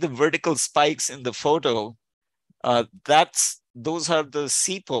 You see the vertical spikes in the photo. Those are the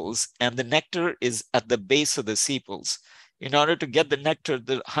sepals, and the nectar is at the base of the sepals. In order to get the nectar,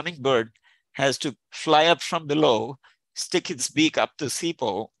 the hummingbird has to fly up from below, stick its beak up the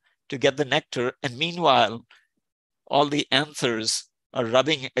sepal to get the nectar, and meanwhile, all the anthers are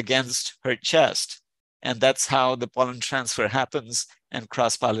rubbing against her chest, and that's how the pollen transfer happens and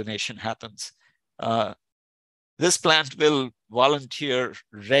cross-pollination happens. This plant will volunteer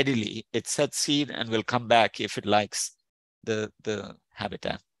readily. It sets seed and will come back if it likes the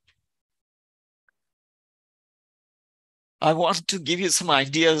habitat. I want to give you some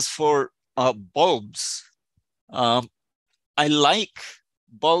ideas for bulbs. I like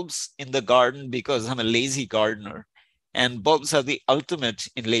bulbs in the garden because I'm a lazy gardener, and bulbs are the ultimate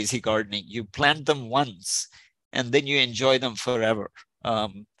in lazy gardening. You plant them once and then you enjoy them forever.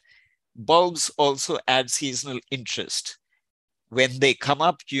 Bulbs also add seasonal interest. When they come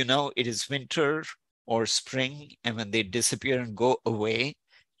up, you know it is winter or spring, and when they disappear and go away,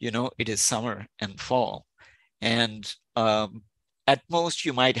 you know it is summer and fall. And at most,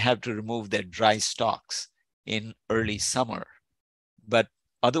 you might have to remove their dry stalks in early summer, but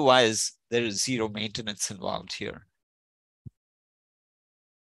otherwise there is zero maintenance involved here.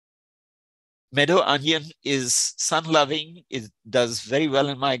 Meadow onion is sun-loving. It does very well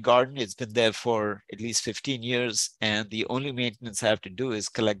in my garden. It's been there for at least 15 years, and the only maintenance I have to do is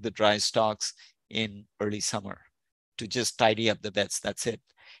collect the dry stalks in early summer to just tidy up the beds. That's it.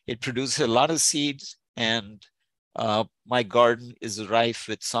 It produces a lot of seeds, and my garden is rife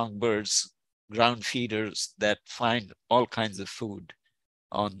with songbirds, ground feeders that find all kinds of food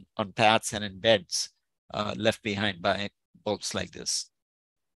on paths and in beds left behind by bulbs like this.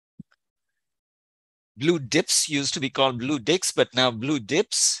 Blue dips used to be called blue dicks, but now blue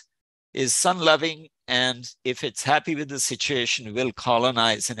dips is sun-loving, and if it's happy with the situation, will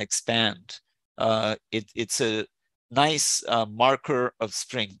colonize and expand. It's a nice marker of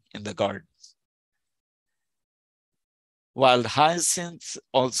spring in the garden. Wild hyacinth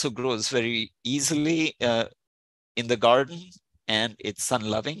also grows very easily in the garden, and it's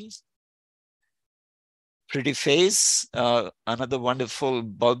sun-loving. Pretty face, another wonderful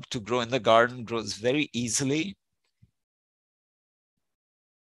bulb to grow in the garden, grows very easily.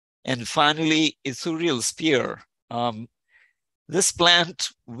 And finally, Ithuriel spear. This plant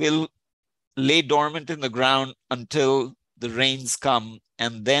will lay dormant in the ground until the rains come,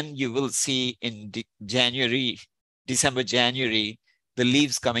 and then you will see in December, January, the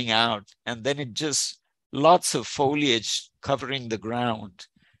leaves coming out, and then it just lots of foliage covering the ground,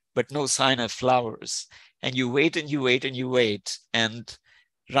 but no sign of flowers. And you wait and you wait and you wait, and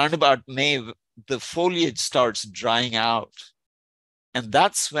round about May, the foliage starts drying out. And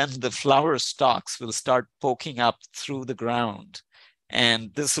that's when the flower stalks will start poking up through the ground.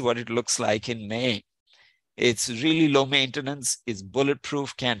 And this is what it looks like in May. It's really low maintenance, it's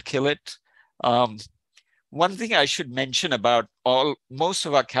bulletproof, can't kill it. One thing I should mention about most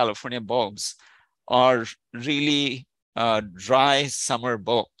of our California bulbs are really dry summer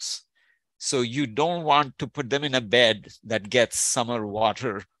bulbs. So you don't want to put them in a bed that gets summer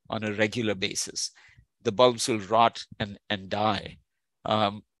water on a regular basis. The bulbs will rot and die.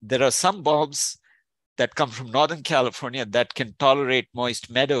 There are some bulbs that come from Northern California that can tolerate moist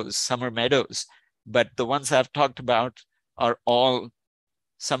meadows, summer meadows, but the ones I've talked about are all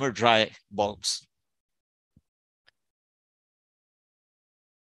summer dry bulbs.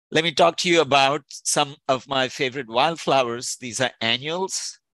 Let me talk to you about some of my favorite wildflowers. These are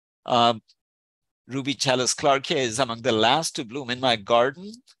annuals. Ruby Chalice clarkia is among the last to bloom in my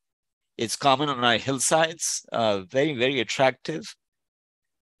garden. It's common on our hillsides, very, very attractive.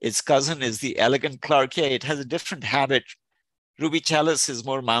 Its cousin is the elegant clarkia. It has a different habit. Ruby Chalice is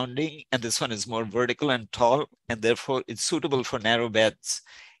more mounding, and this one is more vertical and tall, and therefore it's suitable for narrow beds.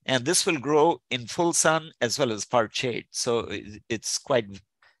 And this will grow in full sun as well as part shade. So it's quite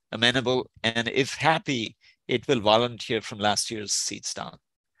amenable, and if happy, it will volunteer from last year's seed stock.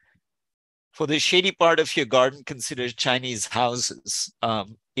 For the shady part of your garden, consider Chinese houses.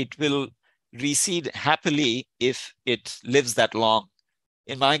 It will reseed happily if it lives that long.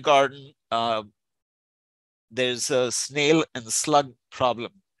 In my garden, there's a snail and slug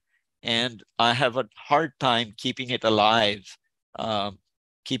problem, and I have a hard time keeping it alive,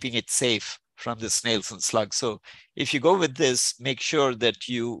 keeping it safe from the snails and slugs. So if you go with this, make sure that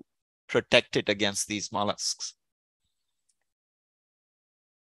you protect it against these mollusks.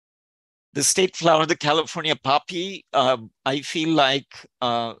 The state flower, the California poppy, I feel like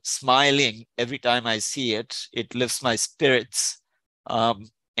smiling every time I see it. It lifts my spirits.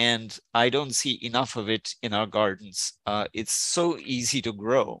 And I don't see enough of it in our gardens. It's so easy to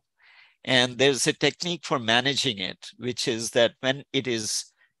grow. And there's a technique for managing it, which is that when it is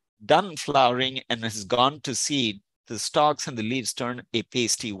done flowering and has gone to seed, the stalks and the leaves turn a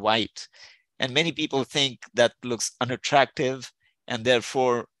pasty white. And many people think that looks unattractive, and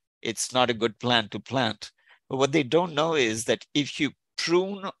therefore it's not a good plant to plant. But what they don't know is that if you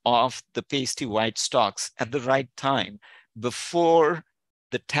prune off the pasty white stalks at the right time, before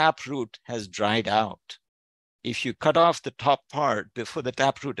the taproot has dried out, if you cut off the top part before the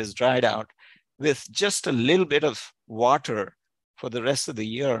taproot has dried out, with just a little bit of water for the rest of the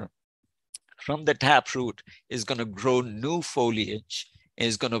year, from the taproot is going to grow new foliage,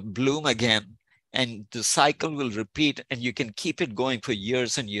 is going to bloom again, and the cycle will repeat, and you can keep it going for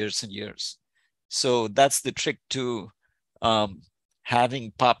years and years and years. So that's the trick to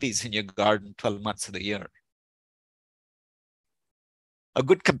having poppies in your garden 12 months of the year. A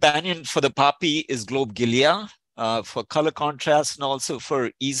good companion for the poppy is Globegilia for color contrast and also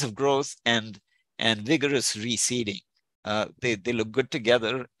for ease of growth and vigorous reseeding. They look good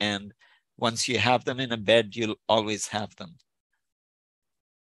together, and once you have them in a bed, you'll always have them.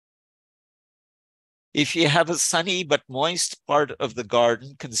 If you have a sunny but moist part of the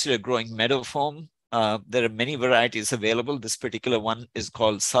garden, consider growing meadow foam. There are many varieties available. This particular one is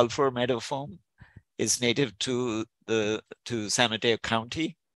called sulfur meadow foam. It's native to San Mateo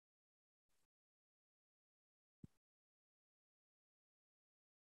County.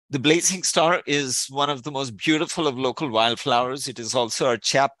 The blazing star is one of the most beautiful of local wildflowers. It is also our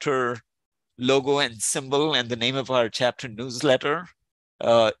chapter logo and symbol and the name of our chapter newsletter.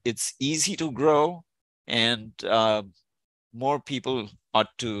 It's easy to grow, and more people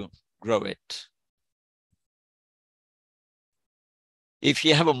ought to grow it. If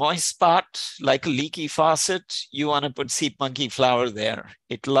you have a moist spot, like a leaky faucet, you want to put seep monkey flower there.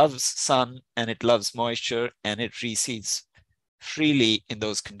 It loves sun and it loves moisture, and it reseeds freely in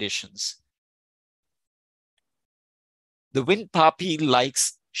those conditions. The wind poppy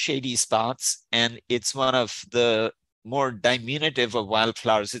likes shady spots, and it's one of the more diminutive of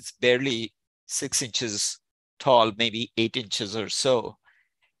wildflowers. It's barely 6 inches tall, maybe 8 inches or so.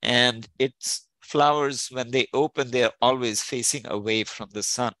 And its flowers, when they open, they're always facing away from the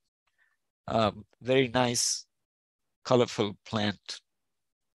sun. Very nice, colorful plant.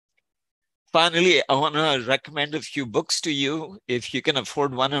 Finally, I want to recommend a few books to you. If you can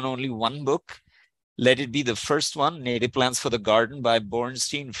afford one and only one book, let it be the first one, Native Plants for the Garden by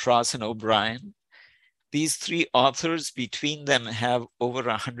Bornstein, Frost, and O'Brien. These three authors, between them, have over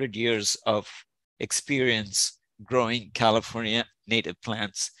 100 years of experience growing California native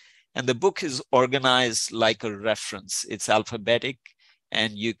plants. And the book is organized like a reference. It's alphabetic,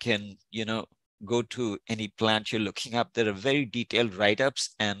 and you can, go to any plant you're looking up. There are very detailed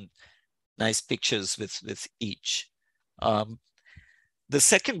write-ups and nice pictures with each. The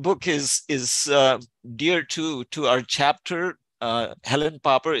second book is dear to our chapter. Helen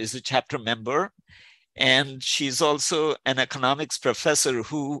Popper is a chapter member, and she's also an economics professor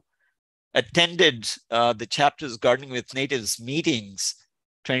who attended the chapter's Gardening with Natives meetings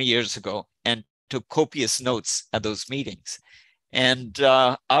 20 years ago and took copious notes at those meetings. And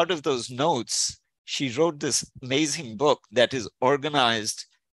out of those notes, she wrote this amazing book that is organized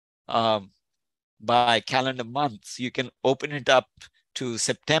by calendar months. You can open it up to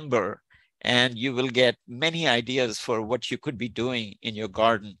September, and you will get many ideas for what you could be doing in your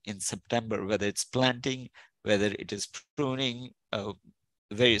garden in September, whether it's planting, whether it is pruning,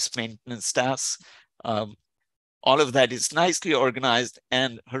 various maintenance tasks. All of that is nicely organized,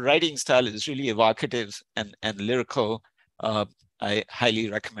 and her writing style is really evocative and lyrical. I highly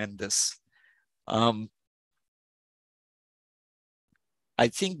recommend this. I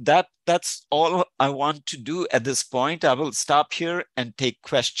think that's all I want to do at this point. I will stop here and take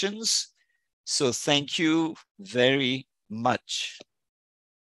questions. So thank you very much.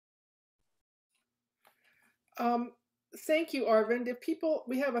 Thank you, Arvind.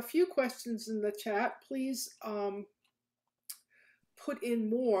 We have a few questions in the chat. Please put in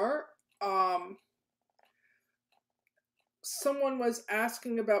more. Someone was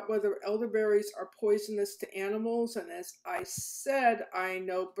asking about whether elderberries are poisonous to animals, and as I said, I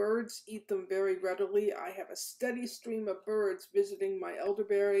know birds eat them very readily. I have a steady stream of birds visiting my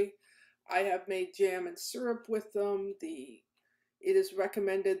elderberry. I have made jam and syrup with them. It is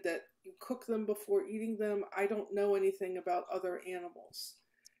recommended that you cook them before eating them. I don't know anything about other animals.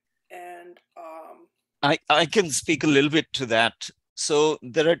 And I can speak a little bit to that. So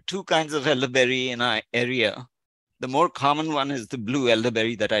there are two kinds of elderberry in our area. The more common one is the blue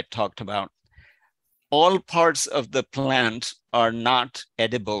elderberry that I talked about. All parts of the plant are not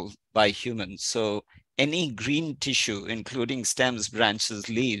edible by humans. So any green tissue, including stems, branches,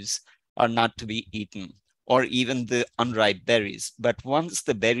 leaves, are not to be eaten, or even the unripe berries. But once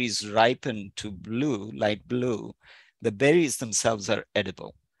the berries ripen to blue, light blue, the berries themselves are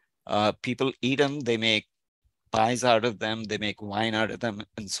edible. People eat them, they make pies out of them, they make wine out of them,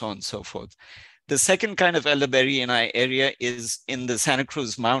 and so on and so forth. The second kind of elderberry in our area is in the Santa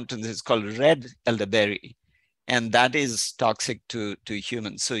Cruz Mountains. It's called red elderberry, and that is toxic to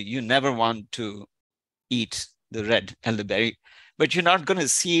humans. So you never want to eat the red elderberry, but you're not going to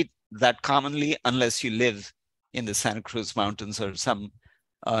see it that commonly unless you live in the Santa Cruz Mountains or some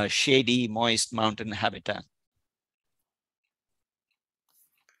shady, moist mountain habitat.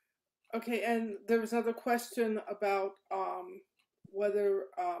 Okay, and there was another question about whether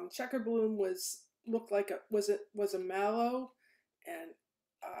checker bloom looked like was a mallow, and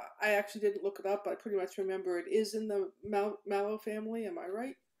I actually didn't look it up, but I pretty much remember it is in the mallow family. Am I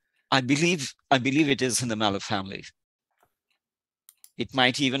right? I believe it is in the mallow family. It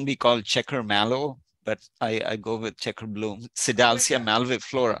might even be called checker mallow, but I go with checker bloom. Sidalcia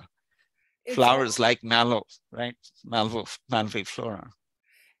malviflora. Flowers like mallow, right? Malviflora.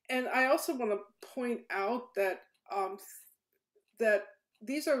 And I also want to point out that that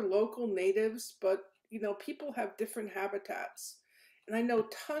these are local natives, but people have different habitats. And I know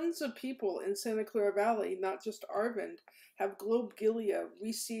tons of people in Santa Clara Valley, not just Arvind, have globegilia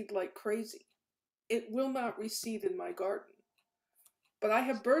reseed like crazy. It will not reseed in my garden. But I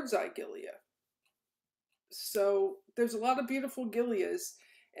have bird's eye gilia. So there's a lot of beautiful gilias.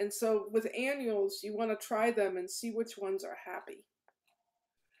 And so with annuals, you want to try them and see which ones are happy.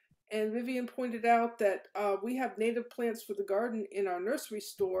 And Vivian pointed out that we have native plants for the garden in our nursery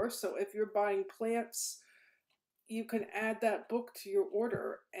store. So if you're buying plants, you can add that book to your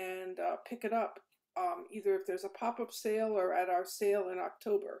order and pick it up, either if there's a pop-up sale or at our sale in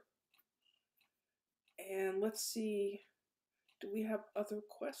October. And let's see, do we have other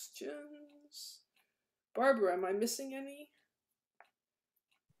questions? Barbara, am I missing any?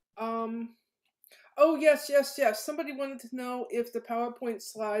 Oh, yes. Somebody wanted to know if the PowerPoint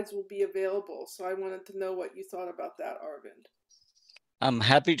slides will be available. So I wanted to know what you thought about that, Arvind. I'm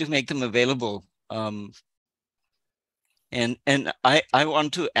happy to make them available. And I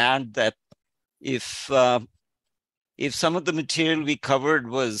want to add that if If some of the material we covered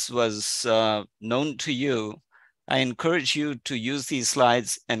was known to you, I encourage you to use these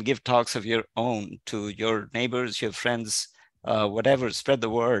slides and give talks of your own to your neighbors, your friends, whatever, spread the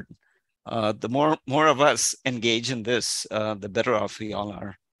word. The more of us engage in this, the better off we all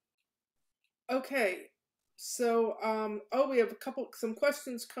are. Okay, so we have some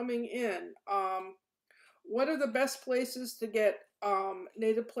questions coming in. What are the best places to get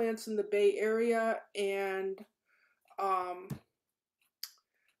native plants in the Bay Area? And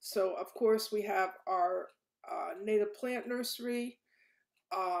so, of course, we have our native plant nursery.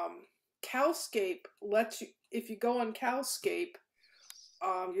 Cowscape lets you, if you go on Cowscape,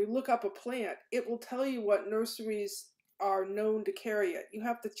 you look up a plant, it will tell you what nurseries are known to carry it. You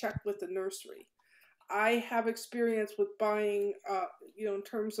have to check with the nursery. I have experience with buying, in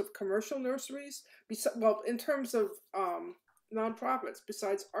terms of commercial nurseries, in terms of nonprofits,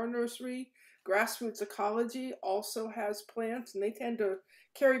 besides our nursery, Grassroots Ecology also has plants, and they tend to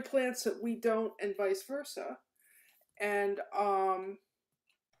carry plants that we don't, and vice versa. And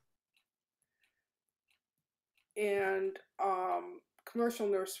commercial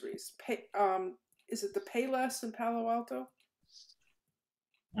nurseries. Is it the Payless in Palo Alto?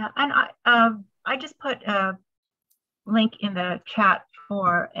 Yeah, and I just put a link in the chat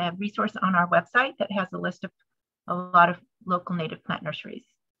for a resource on our website that has a list of a lot of local native plant nurseries.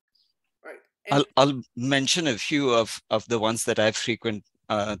 Right. I'll mention a few of the ones that I frequent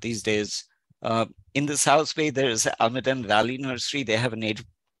these days. In the South Bay, there is Almaden Valley Nursery. They have a native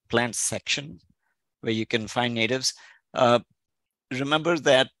plant section where you can find natives. Remember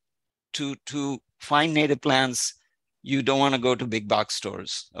that to find native plants, you don't want to go to big box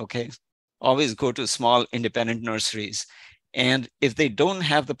stores, okay? Always go to small independent nurseries. And if they don't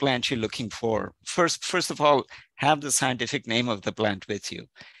have the plant you're looking for, first of all, have the scientific name of the plant with you.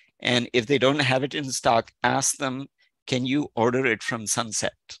 And if they don't have it in stock, ask them, can you order it from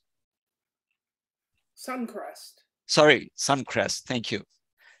Sunset? Suncrest. Sorry, Suncrest, thank you.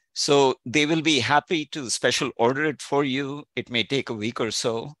 So they will be happy to special order it for you. It may take a week or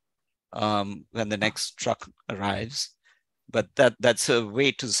so when the next truck arrives. But that's a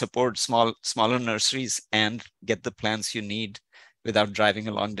way to support smaller nurseries and get the plants you need without driving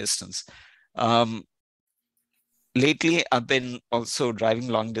a long distance. Lately, I've been also driving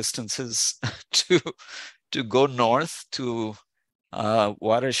long distances to go north to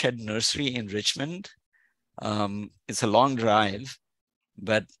Watershed Nursery in Richmond. It's a long drive,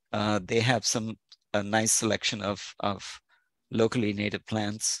 but they have a nice selection of locally native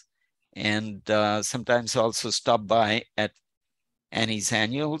plants. And sometimes also stop by at Annie's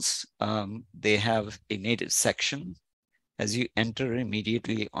Annuals. They have a native section. As you enter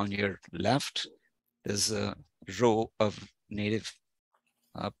immediately on your left, there's a row of native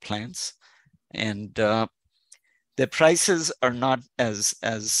plants. And the prices are not as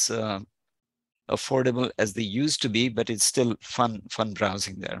affordable as they used to be, but it's still fun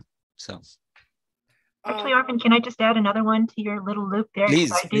browsing there. So. Actually, Arvind, can I just add another one to your little loop there?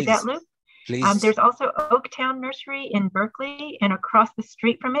 Please, I do that loop. Please. There's also Oaktown Nursery in Berkeley, and across the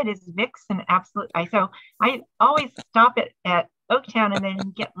street from it is Vic's and Absolute. So I always stop at Oaktown and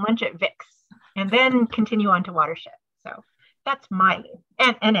then get lunch at Vic's, and then continue on to Watershed. So that's my loop,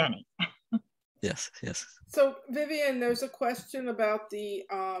 and Annie. Yes. So Vivian, there's a question about the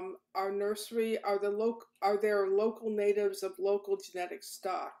our nursery. Are there local natives of local genetic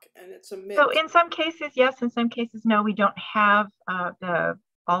stock? And it's a mix. So in some cases, yes. In some cases, no. We don't have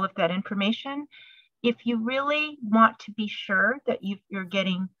all of that information. If you really want to be sure that you're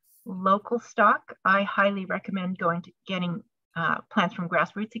getting local stock, I highly recommend getting plants from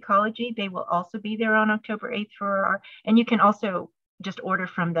Grassroots Ecology. They will also be there on October 8th and you can also just order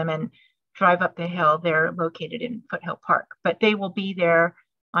from them and drive up the hill. They're located in Foothill Park, but they will be there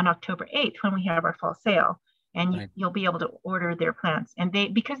on October 8th when we have our fall sale, and you'll be able to order their plants. And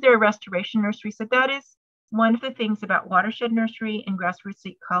because they're a restoration nursery, so that is one of the things about Watershed Nursery and Grassroots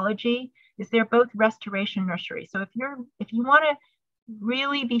Ecology is they're both restoration nurseries. So if you want to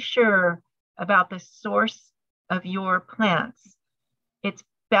really be sure about the source of your plants, it's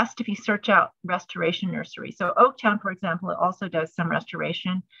best if you search out restoration nursery. So Oaktown, for example, also does some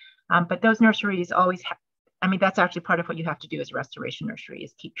restoration, but those nurseries always that's actually part of what you have to do as a restoration nursery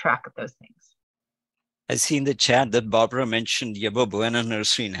is keep track of those things. I see in the chat that Barbara mentioned Yerba Buena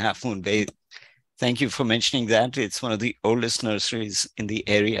Nursery in Half Moon Bay. Thank you for mentioning that. It's one of the oldest nurseries in the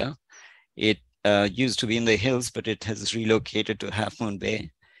area. It used to be in the hills, but it has relocated to Half Moon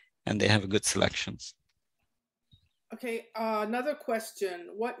Bay, and they have a good selection. Okay, another question.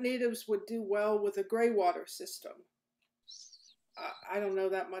 What natives would do well with a gray water system? I don't know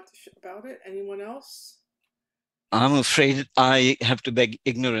that much about it. Anyone else? I'm afraid I have to beg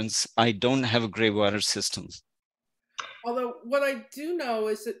ignorance. I don't have a gray water system. Although what I do know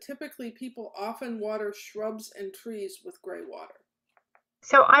is that typically people often water shrubs and trees with gray water.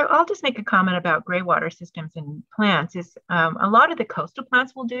 So I'll just make a comment about gray water systems and plants is a lot of the coastal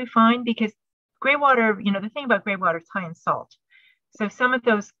plants will do fine because gray water, the thing about gray water is high in salt. So some of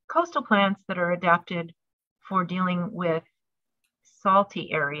those coastal plants that are adapted for dealing with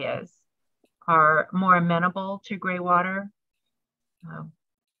salty areas are more amenable to gray water.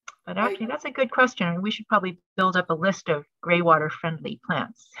 But actually, that's a good question. We should probably build up a list of gray water friendly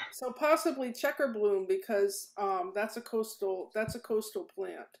plants. So possibly checker bloom because that's a coastal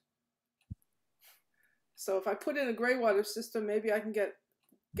plant. So if I put in a gray water system, maybe I can get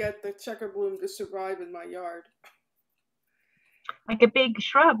the checker bloom to survive in my yard. Like a big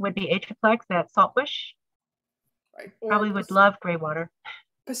shrub would be Atriplex, that saltbush. Right. Probably would love gray water.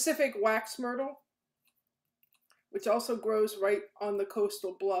 Pacific wax myrtle, which also grows right on the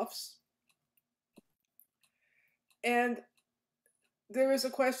coastal bluffs. And there is a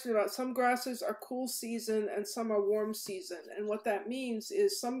question about some grasses are cool season and some are warm season. And what that means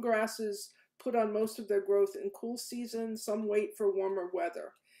is some grasses put on most of their growth in cool season, some wait for warmer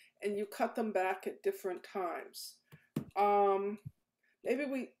weather, and you cut them back at different times.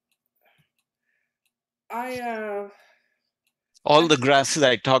 All the grasses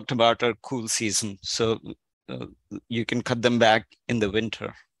I talked about are cool season, so you can cut them back in the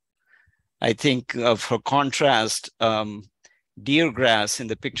winter. I think for contrast, deer grass in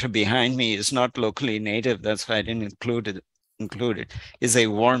the picture behind me is not locally native. That's why I didn't include it. Is a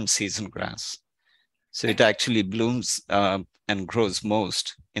warm season grass. So it actually blooms and grows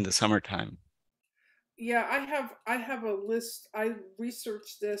most in the summertime. Yeah, I have a list. I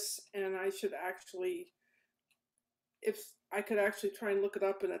researched this, and I should actually, if I could actually try and look it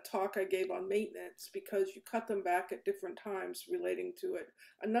up in a talk I gave on maintenance, because you cut them back at different times relating to it.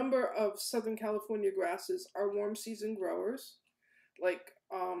 A number of Southern California grasses are warm season growers, like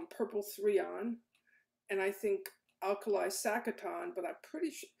purple threon, and I think alkali sacchaton, but I'm pretty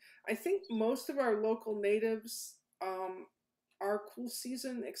sure, I think most of our local natives are cool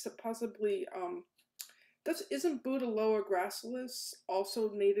season, except possibly, isn't Butaloa gracilis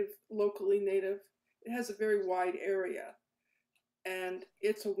also locally native? It has a very wide area, and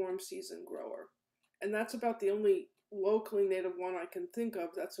it's a warm season grower. And that's about the only locally native one I can think of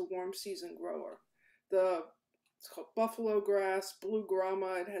that's a warm season grower. It's called buffalo grass, blue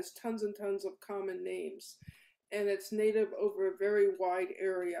grama. It has tons and tons of common names, and it's native over a very wide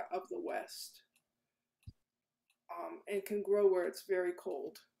area of the West, and can grow where it's very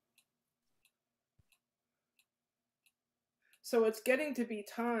cold. So it's getting to be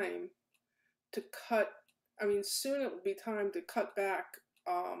time to cut. Soon it will be time to cut back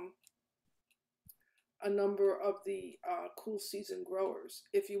a number of the cool season growers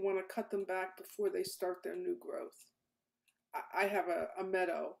if you want to cut them back before they start their new growth. I have a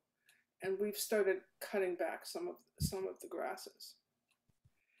meadow, and we've started cutting back some of the grasses.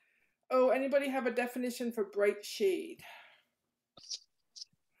 Oh, anybody have a definition for bright shade?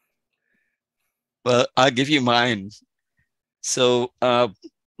 Well, I'll give you mine. So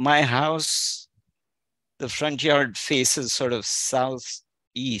my house, the front yard faces sort of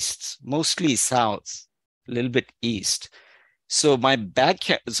southeast, mostly south, a little bit east. So my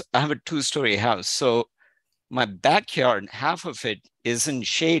backyard, I have a 2-story house. So my backyard, half of it is in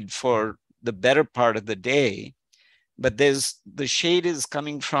shade for the better part of the day, but the shade is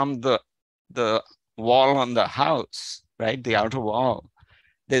coming from the wall on the house, right? The outer wall.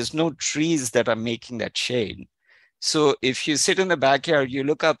 There's no trees that are making that shade. So if you sit in the backyard, you're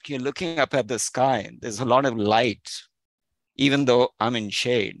looking up at the sky. There's a lot of light, even though I'm in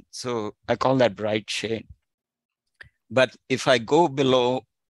shade. So I call that bright shade. But if I go below,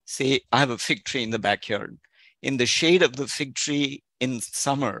 say I have a fig tree in the backyard, in the shade of the fig tree in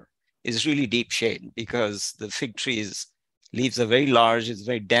summer is really deep shade because the fig tree's leaves are very large, it's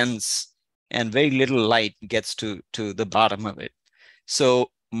very dense, and very little light gets to the bottom of it. So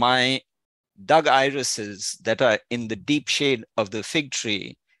my Doug irises that are in the deep shade of the fig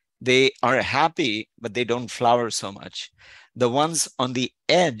tree, they are happy, but they don't flower so much. The ones on the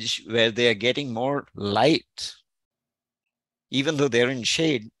edge where they are getting more light, even though they're in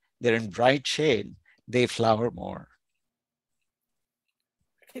shade, they're in bright shade, they flower more.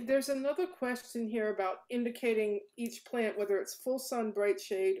 Okay, there's another question here about indicating each plant, whether it's full sun, bright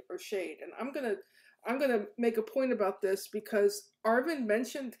shade, or shade. And I'm gonna make a point about this because Arvind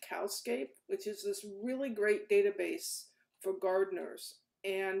mentioned Cowscape, which is this really great database for gardeners.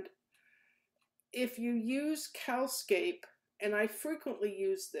 And if you use Cowscape, and I frequently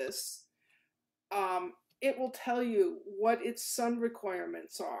use this, it will tell you what its sun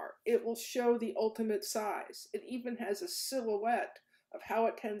requirements are. It will show the ultimate size. It even has a silhouette of how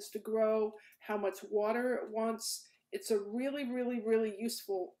it tends to grow, how much water it wants. It's a really, really, really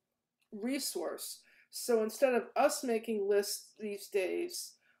useful resource. So instead of us making lists these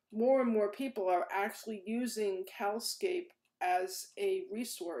days, more and more people are actually using CalScape as a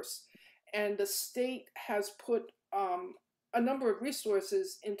resource. And the state has put a number of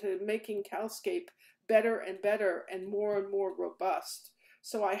resources into making CalScape better and more robust.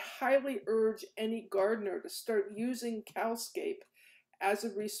 So I highly urge any gardener to start using CalScape as a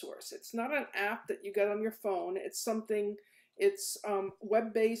resource. It's not an app that you get on your phone. It's something, it's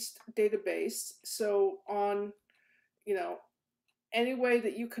web-based database. So on, any way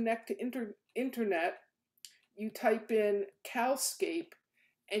that you connect to internet, you type in CalScape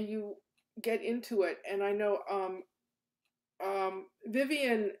and you get into it. And I know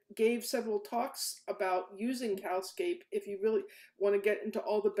Vivian gave several talks about using CalScape if you really want to get into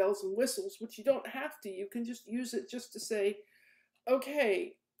all the bells and whistles, which you don't have to. You can just use it just to say,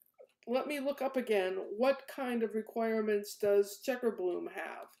 okay, let me look up again, what kind of requirements does checker bloom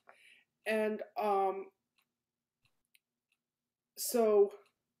have? And so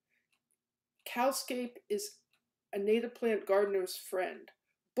CalScape is a native plant gardener's friend.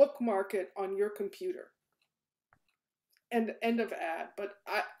 Bookmark it on your computer. And end of ad. But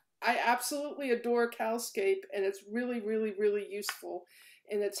I absolutely adore CalScape, and it's really, really, really useful.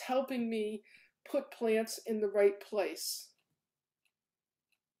 And it's helping me put plants in the right place.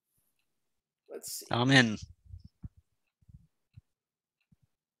 Let's see. Amen.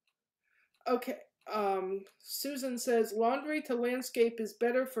 Okay. Susan says, laundry to landscape is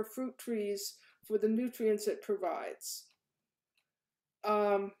better for fruit trees for the nutrients it provides.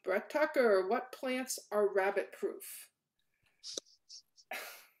 Brett Tucker, what plants are rabbit proof?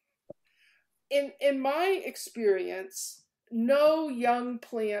 In my experience, no young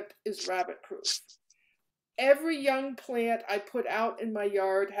plant is rabbit proof. Every young plant I put out in my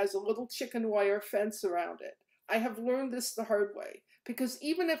yard has a little chicken wire fence around it. I have learned this the hard way, because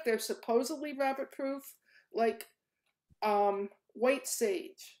even if they're supposedly rabbit proof, like white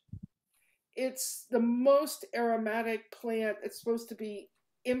sage, it's the most aromatic plant. It's supposed to be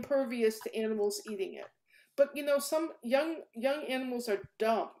impervious to animals eating it. But some young animals are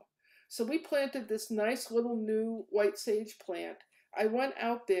dumb. So we planted this nice little new white sage plant. I went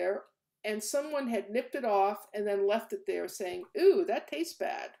out there and someone had nipped it off and then left it there saying, ooh, that tastes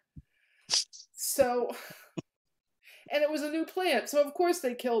bad. So, and it was a new plant. So of course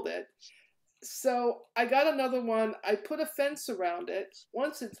they killed it. So I got another one. I put a fence around it.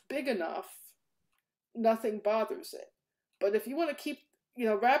 Once it's big enough, nothing bothers it. But if you want to keep,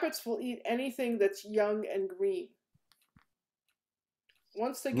 rabbits will eat anything that's young and green.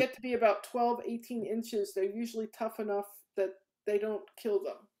 Once they get to be about 12, 18 inches, they're usually tough enough that they don't kill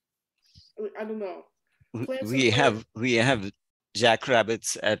them. I don't know. We have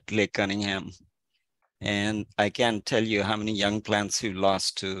jackrabbits at Lake Cunningham, and I can't tell you how many young plants we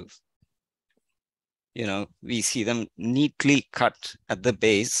lost to, we see them neatly cut at the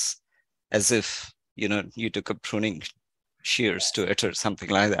base as if, you took a pruning shears to it or something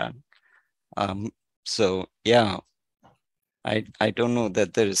like that. So yeah, I don't know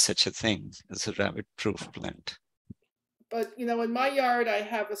that there is such a thing as a rabbit-proof plant. But, in my yard, I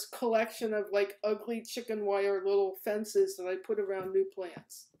have a collection of like ugly chicken wire little fences that I put around new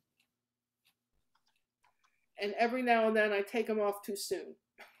plants. And every now and then I take them off too soon.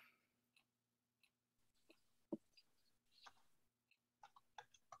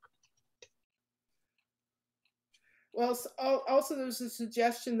 Well, also there's a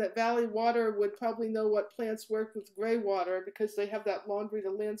suggestion that Valley Water would probably know what plants work with gray water because they have that laundry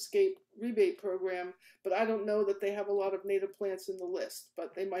to landscape rebate program, but I don't know that they have a lot of native plants in the list,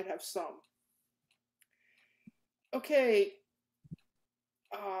 but they might have some. Okay.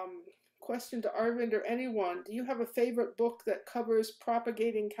 Question to Arvind or anyone, do you have a favorite book that covers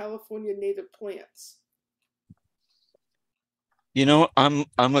propagating California native plants? I'm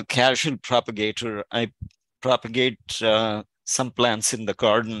a casual propagator. I propagate some plants in the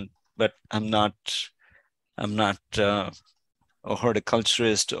garden, but I'm not a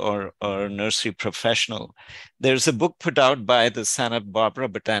horticulturist or nursery professional. There's a book put out by the Santa Barbara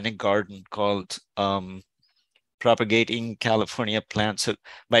Botanic Garden called Propagating California Plants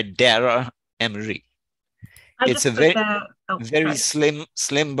by Dara Emery. It's a very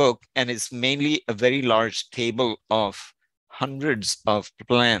slim book, and it's mainly a very large table of hundreds of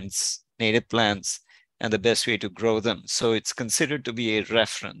plants, native plants, and the best way to grow them. So it's considered to be a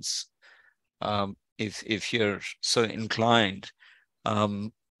reference if you're so inclined.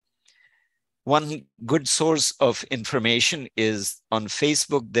 One good source of information is on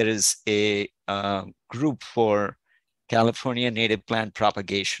Facebook. There is a group for California native plant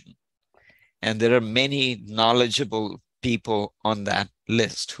propagation. And there are many knowledgeable people on that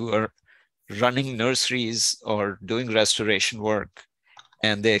list who are running nurseries or doing restoration work.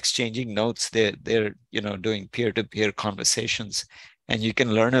 And they're exchanging notes. They're doing peer-to-peer conversations. And you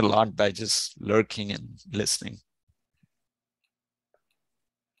can learn a lot by just lurking and listening.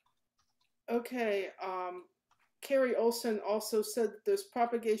 Okay. Carrie Olson also said that there's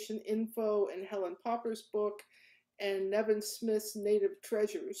propagation info in Helen Popper's book and Nevin Smith's Native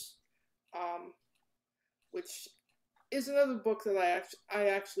Treasures, which is another book that I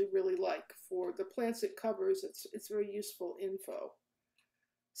actually really like. For the plants it covers, it's very useful info.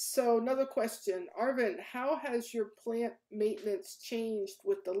 So another question, Arvind, how has your plant maintenance changed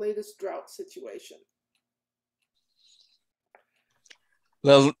with the latest drought situation?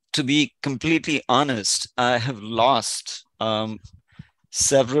 Well, to be completely honest, I have lost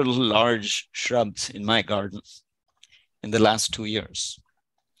several large shrubs in my garden in the last 2 years.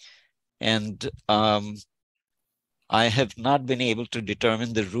 And I have not been able to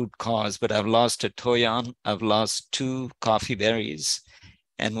determine the root cause, but I've lost a toyon, I've lost 2 coffee berries,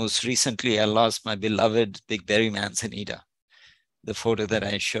 and most recently I lost my beloved big berry manzanita. The photo that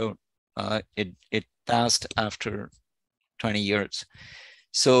I showed, it passed after 20 years.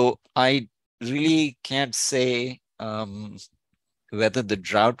 So I really can't say whether the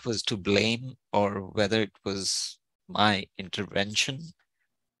drought was to blame or whether it was my intervention.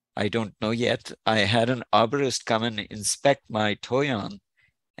 I don't know yet. I had an arborist come and inspect my toyon,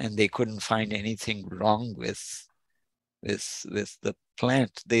 and they couldn't find anything wrong with the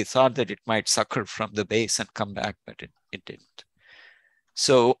plant. They thought that it might sucker from the base and come back, but it didn't.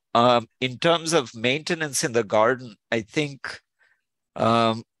 So in terms of maintenance in the garden, I think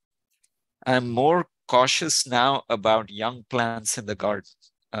I'm more cautious now about young plants in the garden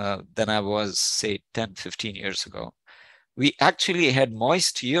than I was, say, 10, 15 years ago. We actually had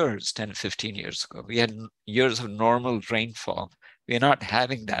moist years 10, 15 years ago. We had years of normal rainfall. We're not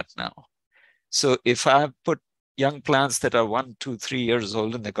having that now. So if I put young plants that are 1, 2, 3 years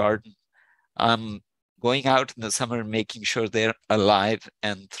old in the garden, I'm going out in the summer, making sure they're alive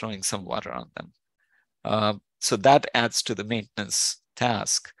and throwing some water on them. So that adds to the maintenance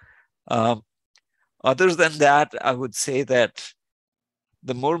task. Other than that, I would say that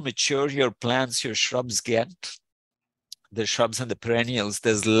the more mature your plants, your shrubs get, the shrubs and the perennials,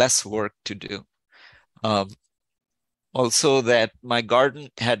 there's less work to do. Also that my garden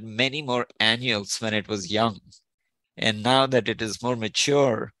had many more annuals when it was young. And now that it is more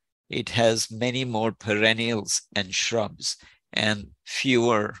mature, it has many more perennials and shrubs and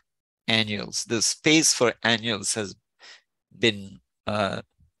fewer annuals. The space for annuals has been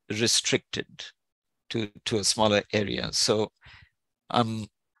restricted to a smaller area. So I'm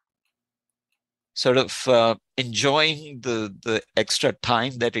sort of enjoying the extra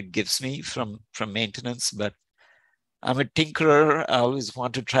time that it gives me from maintenance, but I'm a tinkerer. I always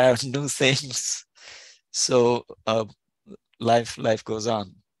want to try out new things. So life goes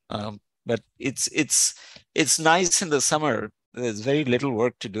on. But it's nice in the summer. There's very little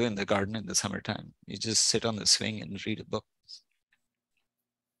work to do in the garden in the summertime. You just sit on the swing and read a book.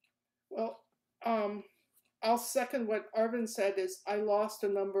 Well, I'll second what Arvind said. Is I lost a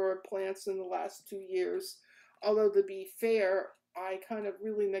number of plants in the last 2 years. Although to be fair, I kind of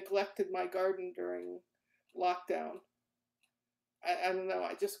really neglected my garden during lockdown. I don't know.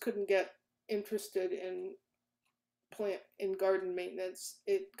 I just couldn't get interested in garden maintenance.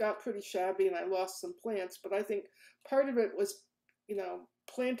 It got pretty shabby, and I lost some plants. But I think part of it was,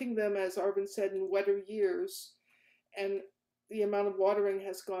 planting them, as Arvind said, in wetter years, and the amount of watering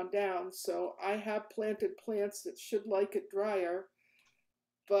has gone down. So I have planted plants that should like it drier,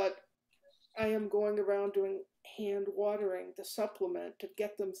 but I am going around doing hand watering to supplement to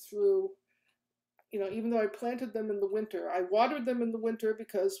get them through. Even though I planted them in the winter, I watered them in the winter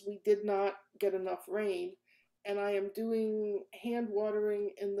because we did not get enough rain. And I am doing hand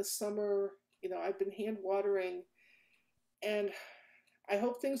watering in the summer. I've been hand watering, and I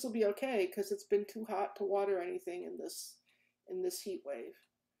hope things will be okay because it's been too hot to water anything in this heat wave.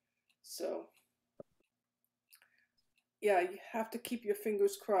 So yeah, you have to keep your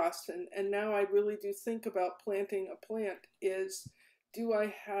fingers crossed. And now I really do think about planting a plant is, do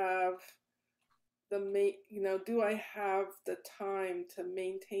I have do I have the time to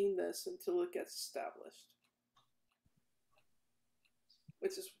maintain this until it gets established?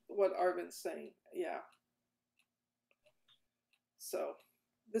 Which is what Arvind's saying. Yeah. So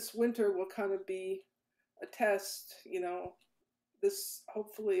this winter will kind of be a test, this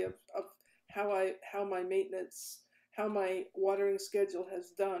hopefully of how my maintenance, how my watering schedule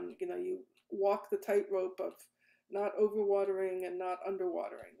has done. You know, you walk the tightrope of not overwatering and not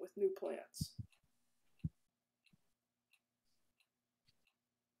underwatering with new plants.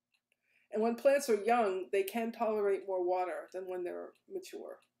 And when plants are young, they can tolerate more water than when they're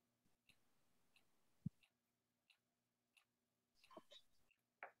mature.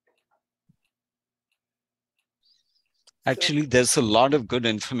 Actually, there's a lot of good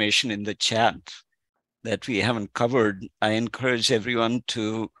information in the chat that we haven't covered. I encourage everyone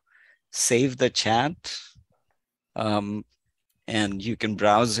to save the chat, and you can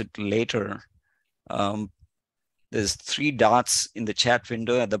browse it later. There's 3 dots in the chat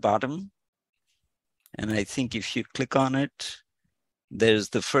window at the bottom. And I think if you click on it, there's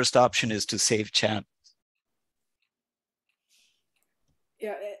the first option is to save chat.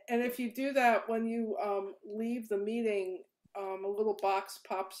 Yeah, and if you do that, when you leave the meeting, a little box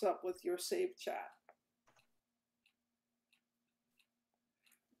pops up with your saved chat.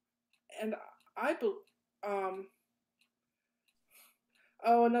 And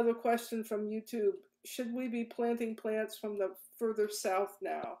oh, another question from YouTube. Should we be planting plants from the further south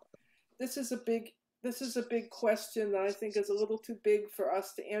now? This is a big question that I think is a little too big for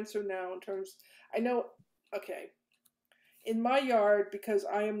us to answer now in terms, I know, okay. In my yard, because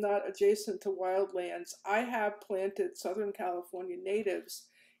I am not adjacent to wildlands, I have planted Southern California natives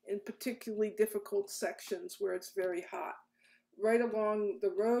in particularly difficult sections where it's very hot. Right along the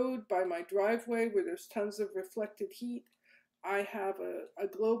road by my driveway where there's tons of reflected heat, I have a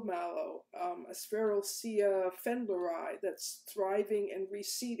globe mallow, Asphaerocea fendleri, that's thriving and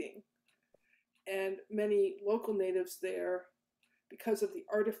reseeding. And many local natives there, because of the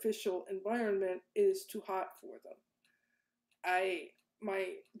artificial environment, it is too hot for them.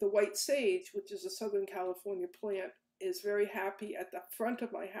 The white sage, which is a Southern California plant, is very happy at the front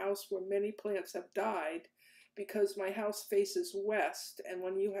of my house where many plants have died because my house faces west, and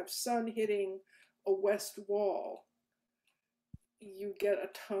when you have sun hitting a west wall, you get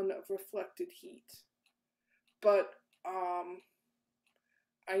a ton of reflected heat. But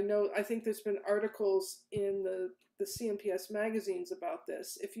I think there's been articles in the CNPS magazines about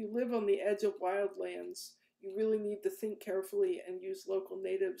this. If you live on the edge of wildlands, you really need to think carefully and use local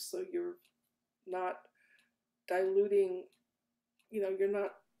natives so you're not diluting, you're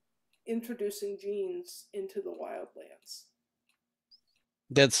not introducing genes into the wildlands.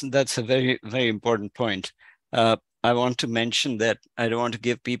 That's a very, very important point. I want to mention that I don't want to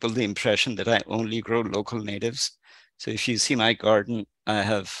give people the impression that I only grow local natives. So if you see my garden, I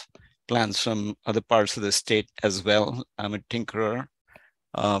have plants from other parts of the state as well. I'm a tinkerer.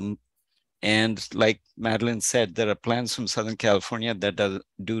 And like Madeline said, there are plants from Southern California that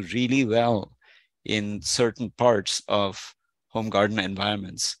do really well in certain parts of home garden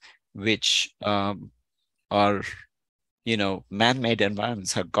environments, which are, man-made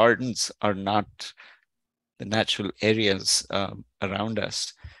environments. Our gardens are not the natural areas around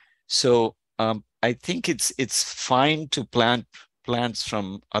us. So I think it's fine to plant plants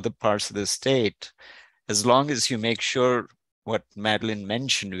from other parts of the state, as long as you make sure what Madeline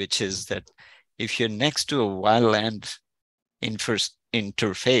mentioned, which is that if you're next to a wildland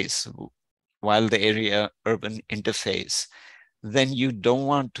interface, wild area urban interface, then you don't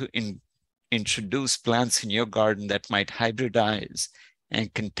want to introduce plants in your garden that might hybridize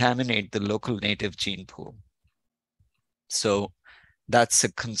and contaminate the local native gene pool. So that's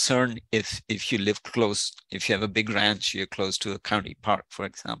a concern if you live close, if you have a big ranch, you're close to a county park, for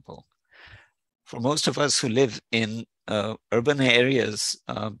example. For most of us who live in urban areas,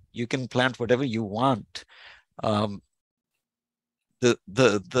 you can plant whatever you want.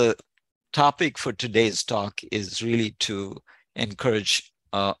 The topic for today's talk is really to encourage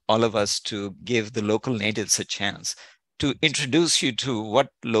all of us to give the local natives a chance, to introduce you to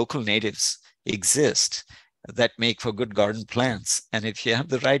what local natives exist that make for good garden plants. And if you have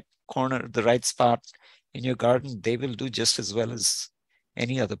the right corner, the right spot in your garden, they will do just as well as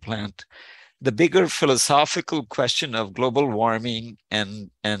any other plant. The bigger philosophical question of global warming and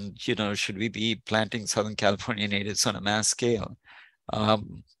should we be planting Southern California natives on a mass scale?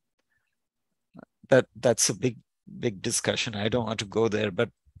 That's a big discussion. I don't want to go there, but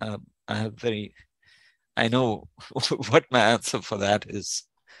I know what my answer for that is.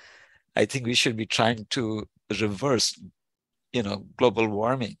 I think we should be trying to reverse, global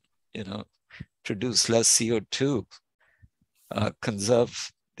warming, produce less CO2,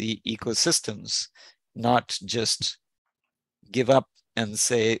 conserve the ecosystems, not just give up and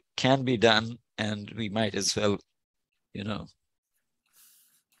say can be done, and we might as well,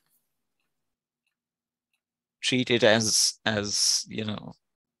 treat it as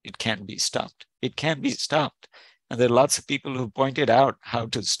It can't be stopped. It can be stopped. And there are lots of people who pointed out how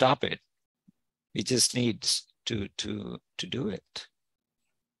to stop it. We just need to do it.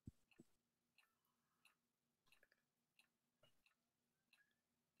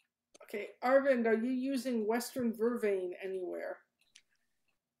 Okay, Arvind, are you using Western vervain anywhere?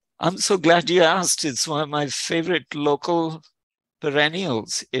 I'm so glad you asked. It's one of my favorite local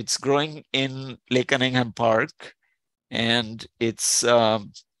perennials. It's growing in Lake Cunningham Park, and it's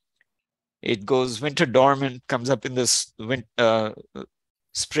it goes winter dormant, comes up in this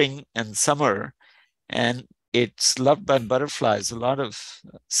spring and summer, and it's loved by butterflies. A lot of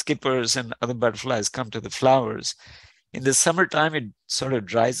skippers and other butterflies come to the flowers. In the summertime, it sort of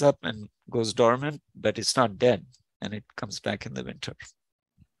dries up and goes dormant, but it's not dead, and it comes back in the winter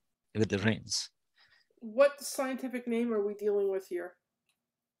with the rains. What scientific name are we dealing with here?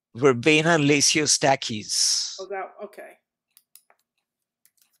 Verbena laceo-stachys. Oh, that, okay.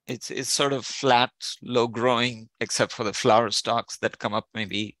 It's sort of flat, low growing, except for the flower stalks that come up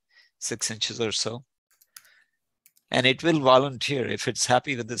maybe 6 inches or so. And it will volunteer. If it's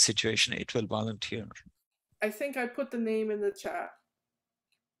happy with the situation, it will volunteer. I think I put the name in the chat.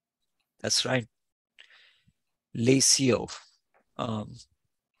 That's right. Laceo.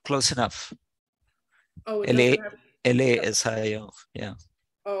 Close enough. Oh, it doesn't have L-A-S-I-O. Yeah.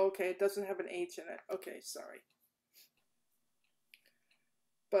 Oh, okay. It doesn't have an H in it. Okay, sorry.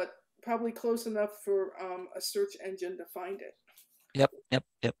 But probably close enough for a search engine to find it. Yep.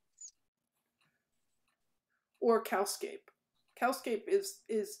 Or Cowscape. Cowscape is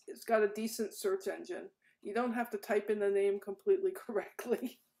got a decent search engine. You don't have to type in the name completely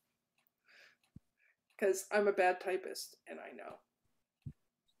correctly. Because I'm a bad typist, and I know.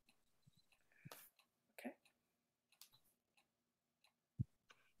 Okay.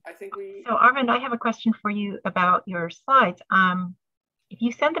 I think we... So Arvind, I have a question for you about your slides. If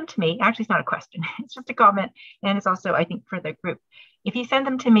you send them to me, actually it's not a question, it's just a comment, and it's also, I think, for the group. If you send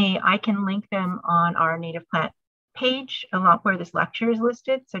them to me, I can link them on our native plant page along where this lecture is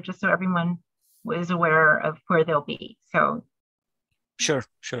listed. So just so everyone was aware of where they'll be. So Sure.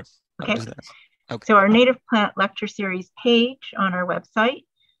 Okay. Okay. So our native plant lecture series page on our website,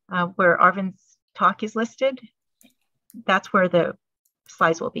 where Arvind's talk is listed, that's where the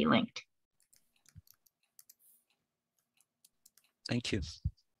slides will be linked. Thank you.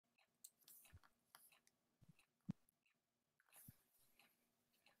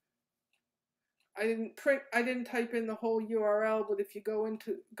 I didn't type in the whole URL, but if you go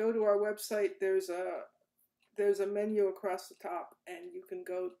to our website, there's a menu across the top, and you can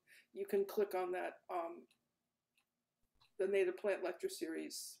click on that the native plant lecture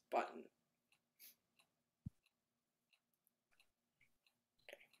series button.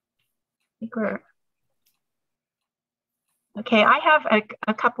 Okay, I have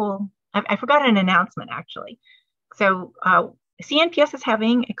a couple, I forgot an announcement actually. So CNPS is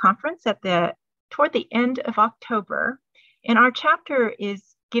having a conference toward the end of October, and our chapter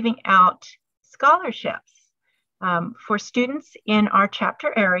is giving out scholarships for students in our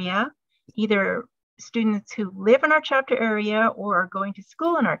chapter area, either students who live in our chapter area or are going to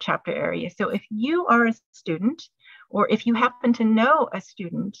school in our chapter area. So if you are a student, or if you happen to know a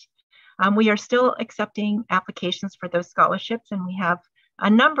student, we are still accepting applications for those scholarships, and we have a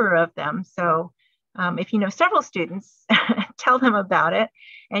number of them. So if you know several students, tell them about it,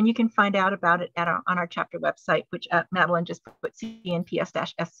 and you can find out about it on our chapter website, which Madeline just put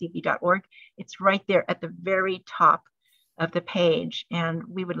cnps-scv.org. It's right there at the very top of the page, and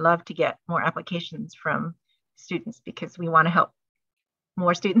we would love to get more applications from students because we want to help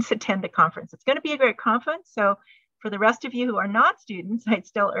more students attend the conference. It's going to be a great conference, so for the rest of you who are not students, I'd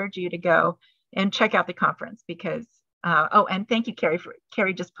still urge you to go and check out the conference because, oh, and thank you,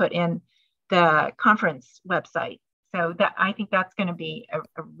 Carrie just put in the conference website. So that I think that's going to be a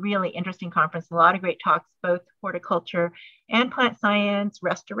really interesting conference. A lot of great talks, both horticulture and plant science,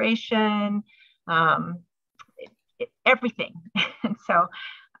 restoration, everything. And so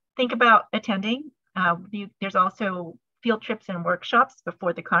think about attending. There's also field trips and workshops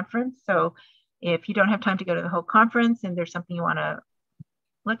before the conference. So if you don't have time to go to the whole conference and there's something you want to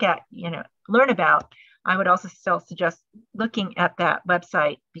look at, learn about, I would also still suggest looking at that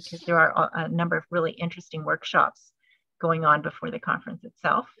website because there are a number of really interesting workshops going on before the conference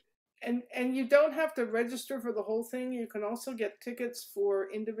itself. And you don't have to register for the whole thing. You can also get tickets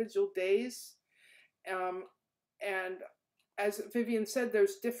for individual days. And as Vivian said,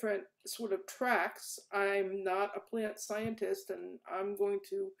 there's different sort of tracks. I'm not a plant scientist, and I'm going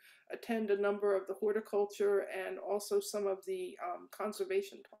to attend a number of the horticulture and also some of the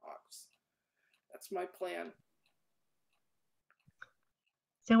conservation talks. That's my plan.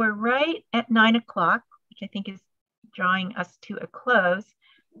 So we're right at 9 o'clock, which I think is drawing us to a close.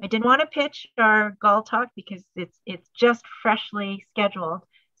 I didn't want to pitch our Gall Talk because it's just freshly scheduled.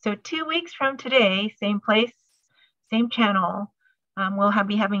 So 2 weeks from today, same place, same channel, we'll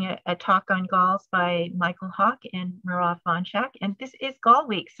be having a talk on galls by Michael Hawk and Murad Vonchak. And this is Gall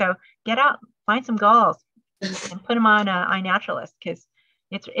Week. So get out, find some galls and put them on iNaturalist, because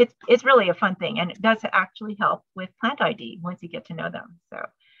it's really a fun thing. And it does actually help with plant ID once you get to know them.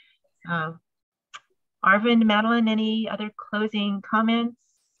 So Arvind, Madeline, any other closing comments,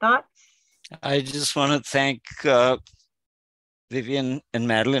 thoughts? I just want to thank Vivian and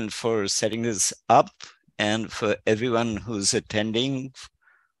Madeline for setting this up, and for everyone who's attending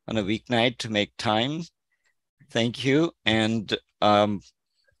on a weeknight to make time. Thank you. And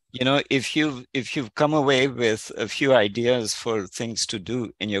you know, if you've come away with a few ideas for things to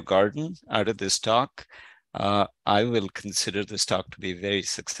do in your garden out of this talk, I will consider this talk to be very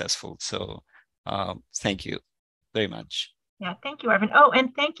successful. So thank you very much. Yeah, thank you, Arvind. Oh,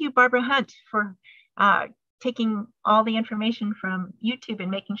 and thank you, Barbara Hunt, for taking all the information from YouTube and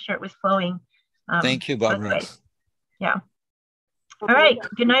making sure it was flowing. Thank you, Barbara. Yeah. All right.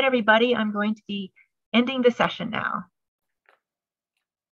 Good night, everybody. I'm going to be ending the session now.